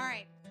now. All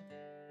right.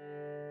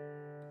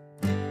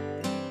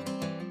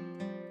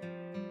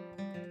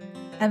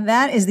 And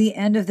that is the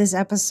end of this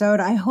episode.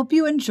 I hope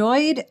you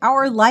enjoyed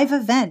our live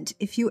event.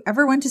 If you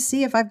ever want to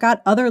see if I've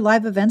got other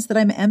live events that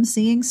I'm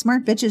emceeing,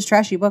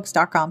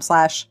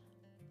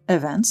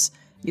 smartbitchestrashybooks.com/events.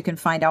 You can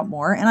find out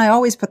more. And I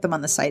always put them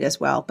on the site as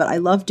well. But I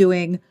love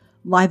doing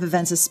live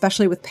events,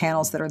 especially with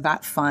panels that are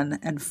that fun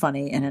and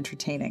funny and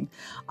entertaining.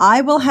 I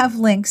will have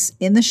links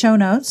in the show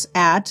notes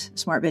at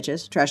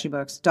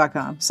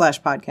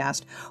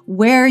smartbitchestrashybooks.com/podcast,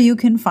 where you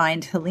can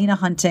find Helena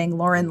Hunting,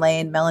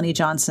 Layne, Melonie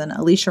Johnson,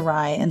 Alisha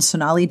Rai, and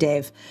Sonali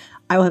Dev.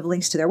 I will have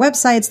links to their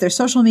websites, their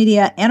social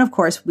media, and of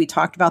course, we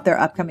talked about their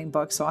upcoming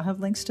books, so I'll have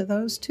links to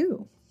those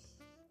too.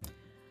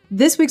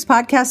 This week's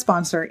podcast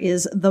sponsor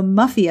is the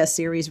Muffia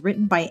series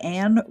written by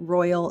Anne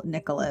Royal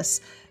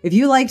Nicholas. If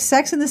you like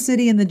Sex and the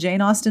City and the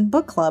Jane Austen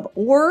Book Club,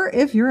 or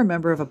if you're a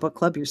member of a book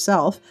club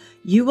yourself,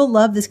 you will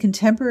love this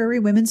contemporary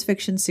women's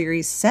fiction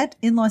series set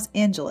in Los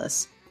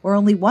Angeles, where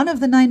only one of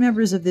the 9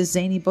 members of this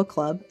zany book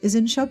club is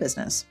in show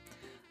business.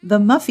 The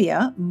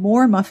Muffia,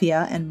 More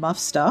Muffia, and Muff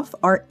Stuff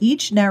are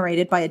each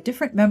narrated by a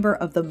different member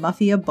of the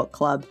Muffia Book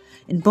Club.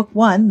 In Book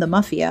 1, The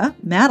Muffia,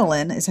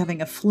 Madeline is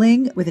having a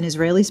fling with an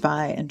Israeli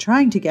spy and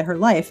trying to get her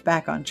life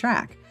back on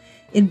track.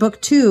 In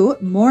Book 2,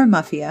 More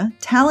Muffia,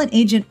 talent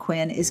agent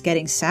Quinn is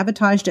getting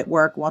sabotaged at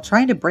work while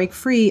trying to break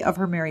free of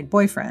her married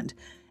boyfriend.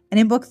 And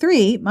in Book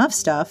 3, Muff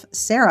Stuff,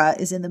 Sarah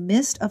is in the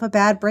midst of a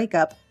bad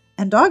breakup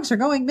and dogs are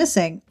going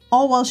missing,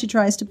 all while she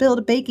tries to build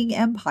a baking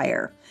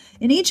empire.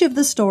 In each of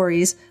the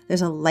stories,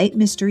 there's a light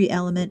mystery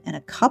element and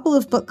a couple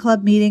of book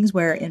club meetings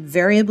where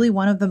invariably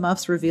one of the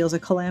Muffs reveals a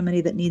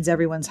calamity that needs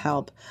everyone's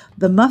help.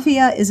 The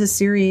Muffia is a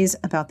series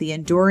about the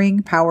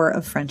enduring power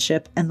of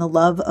friendship and the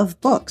love of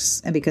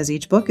books. And because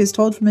each book is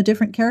told from a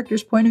different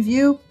character's point of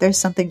view, there's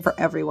something for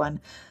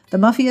everyone. The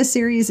Muffia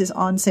series is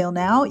on sale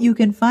now. You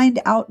can find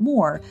out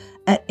more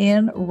at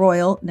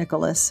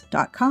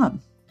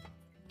AnneRoyalNicholas.com.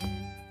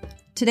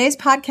 Today's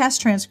podcast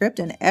transcript,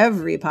 and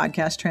every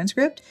podcast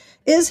transcript,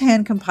 is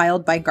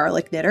hand-compiled by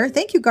Garlic Knitter.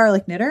 Thank you,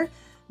 Garlic Knitter.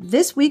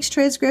 This week's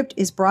transcript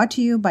is brought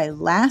to you by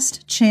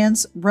Last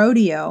Chance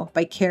Rodeo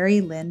by Carrie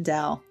Lynn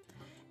Dell.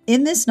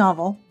 In this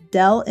novel,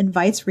 Dell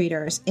invites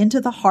readers into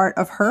the heart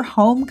of her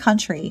home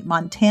country,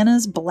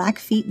 Montana's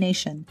Blackfeet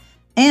Nation,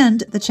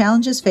 and the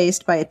challenges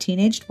faced by a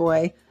teenaged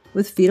boy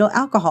with fetal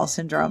alcohol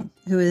syndrome,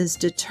 who is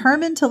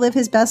determined to live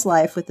his best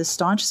life with the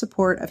staunch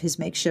support of his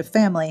makeshift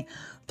family,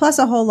 plus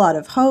a whole lot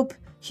of hope,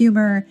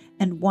 humor,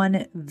 and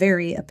one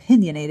very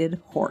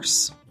opinionated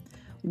horse.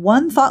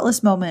 One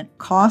thoughtless moment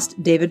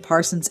cost David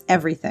Parsons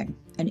everything: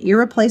 an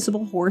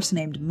irreplaceable horse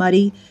named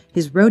Muddy,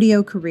 his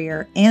rodeo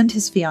career, and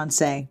his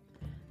fiancée.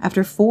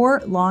 After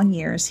 4 long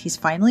years, he's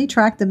finally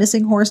tracked the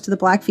missing horse to the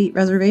Blackfeet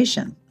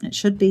Reservation. It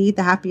should be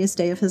the happiest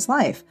day of his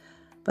life.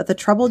 But the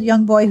troubled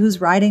young boy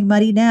who's riding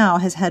Muddy now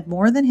has had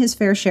more than his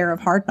fair share of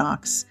hard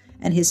knocks,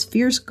 and his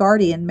fierce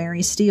guardian,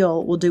 Mary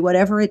Steele, will do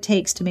whatever it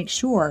takes to make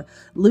sure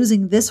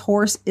losing this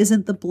horse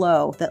isn't the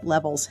blow that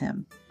levels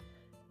him.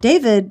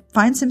 David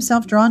finds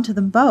himself drawn to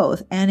them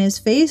both and is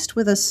faced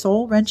with a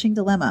soul-wrenching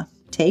dilemma: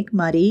 take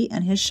Muddy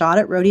and his shot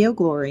at rodeo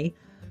glory,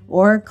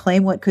 or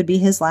claim what could be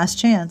his last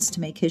chance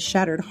to make his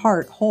shattered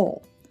heart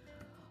whole.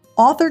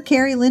 Author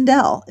Carrie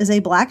Lindell is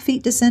a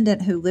Blackfeet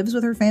descendant who lives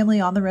with her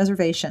family on the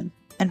reservation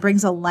and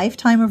brings a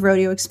lifetime of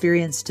rodeo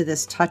experience to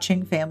this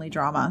touching family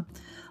drama.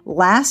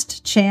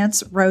 Last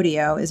Chance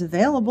Rodeo is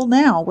available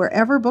now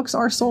wherever books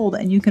are sold,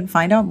 and you can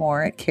find out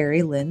more at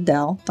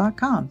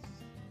carrielindell.com.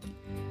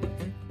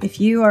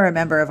 If you are a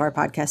member of our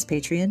podcast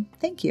Patreon,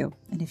 thank you.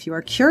 And if you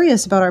are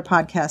curious about our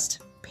podcast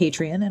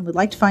Patreon and would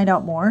like to find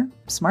out more,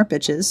 Smart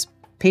Bitches,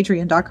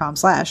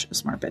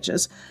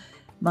 patreon.com/smartbitches.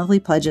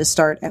 Monthly pledges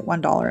start at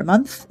 $1 a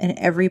month, and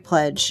every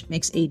pledge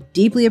makes a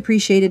deeply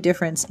appreciated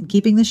difference in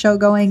keeping the show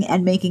going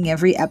and making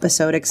every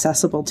episode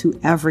accessible to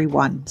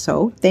everyone.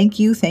 So thank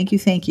you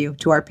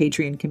to our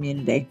Patreon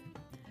community.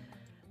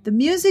 The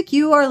music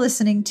you are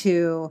listening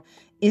to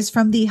is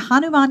from the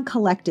Hanuman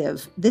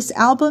Collective. This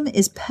album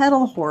is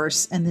Pedal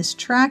Horse, and this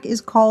track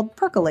is called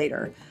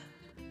Percolator.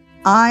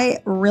 I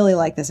really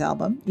like this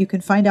album. You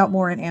can find out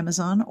more on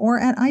Amazon or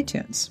at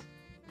iTunes.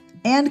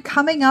 And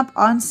coming up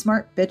on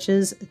Smart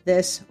Bitches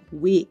this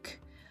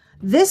week.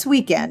 This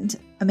weekend,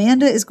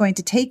 Amanda is going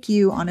to take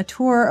you on a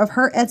tour of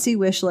her Etsy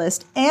wish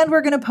list, and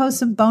we're going to post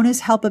some bonus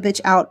Help a Bitch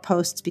Out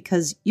posts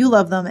because you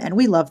love them and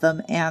we love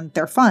them and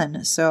they're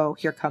fun. So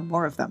here come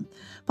more of them.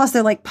 Plus,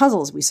 they're like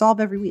puzzles we solve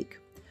every week.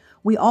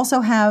 We also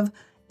have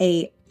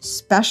a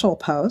special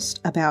post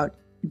about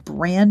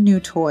brand new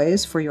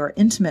toys for your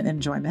intimate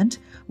enjoyment.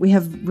 We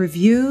have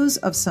reviews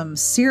of some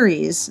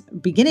series,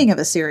 beginning of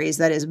a series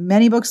that is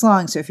many books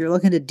long. So if you're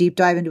looking to deep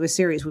dive into a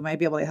series, we might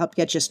be able to help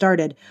get you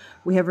started.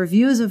 We have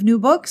reviews of new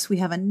books. We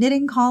have a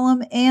knitting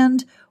column,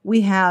 and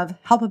we have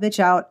Help a Bitch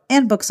Out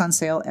and books on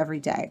sale every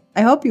day.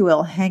 I hope you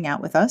will hang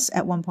out with us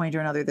at one point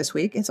or another this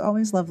week. It's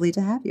always lovely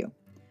to have you.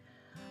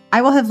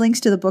 I will have links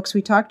to the books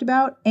we talked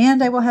about,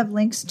 and I will have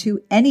links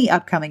to any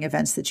upcoming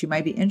events that you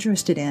might be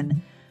interested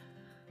in.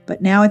 But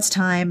now it's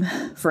time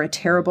for a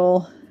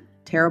terrible,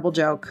 terrible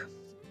joke.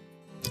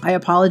 I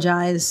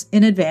apologize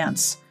in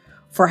advance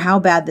for how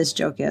bad this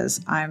joke is.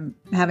 I'm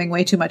having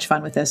way too much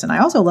fun with this, and I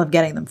also love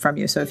getting them from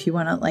you. So if you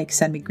want to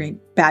send me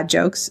bad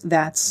jokes,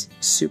 that's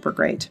super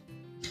great.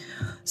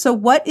 So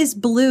what is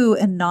blue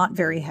and not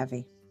very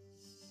heavy?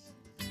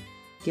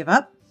 Give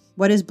up?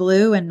 What is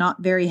blue and not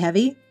very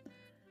heavy?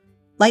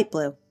 Light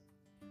blue.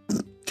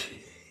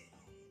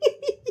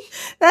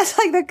 That's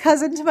like the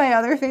cousin to my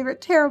other favorite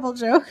terrible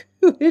joke,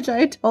 which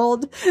I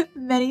told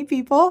many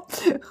people.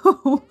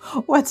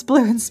 What's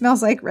blue and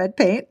smells like red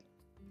paint?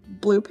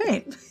 Blue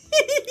paint.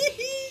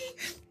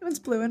 It's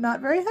blue and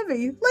not very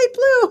heavy. Light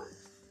blue.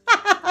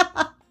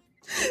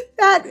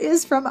 That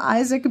is from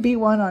Isaac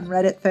B1 on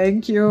Reddit.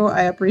 Thank you.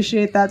 I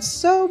appreciate that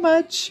so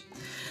much.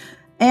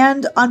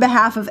 And on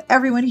behalf of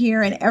everyone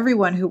here and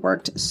everyone who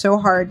worked so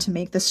hard to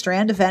make the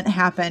Strand event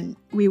happen,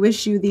 we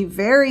wish you the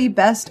very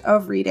best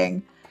of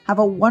reading. Have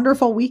a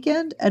wonderful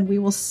weekend, and we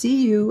will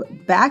see you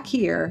back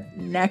here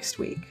next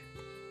week.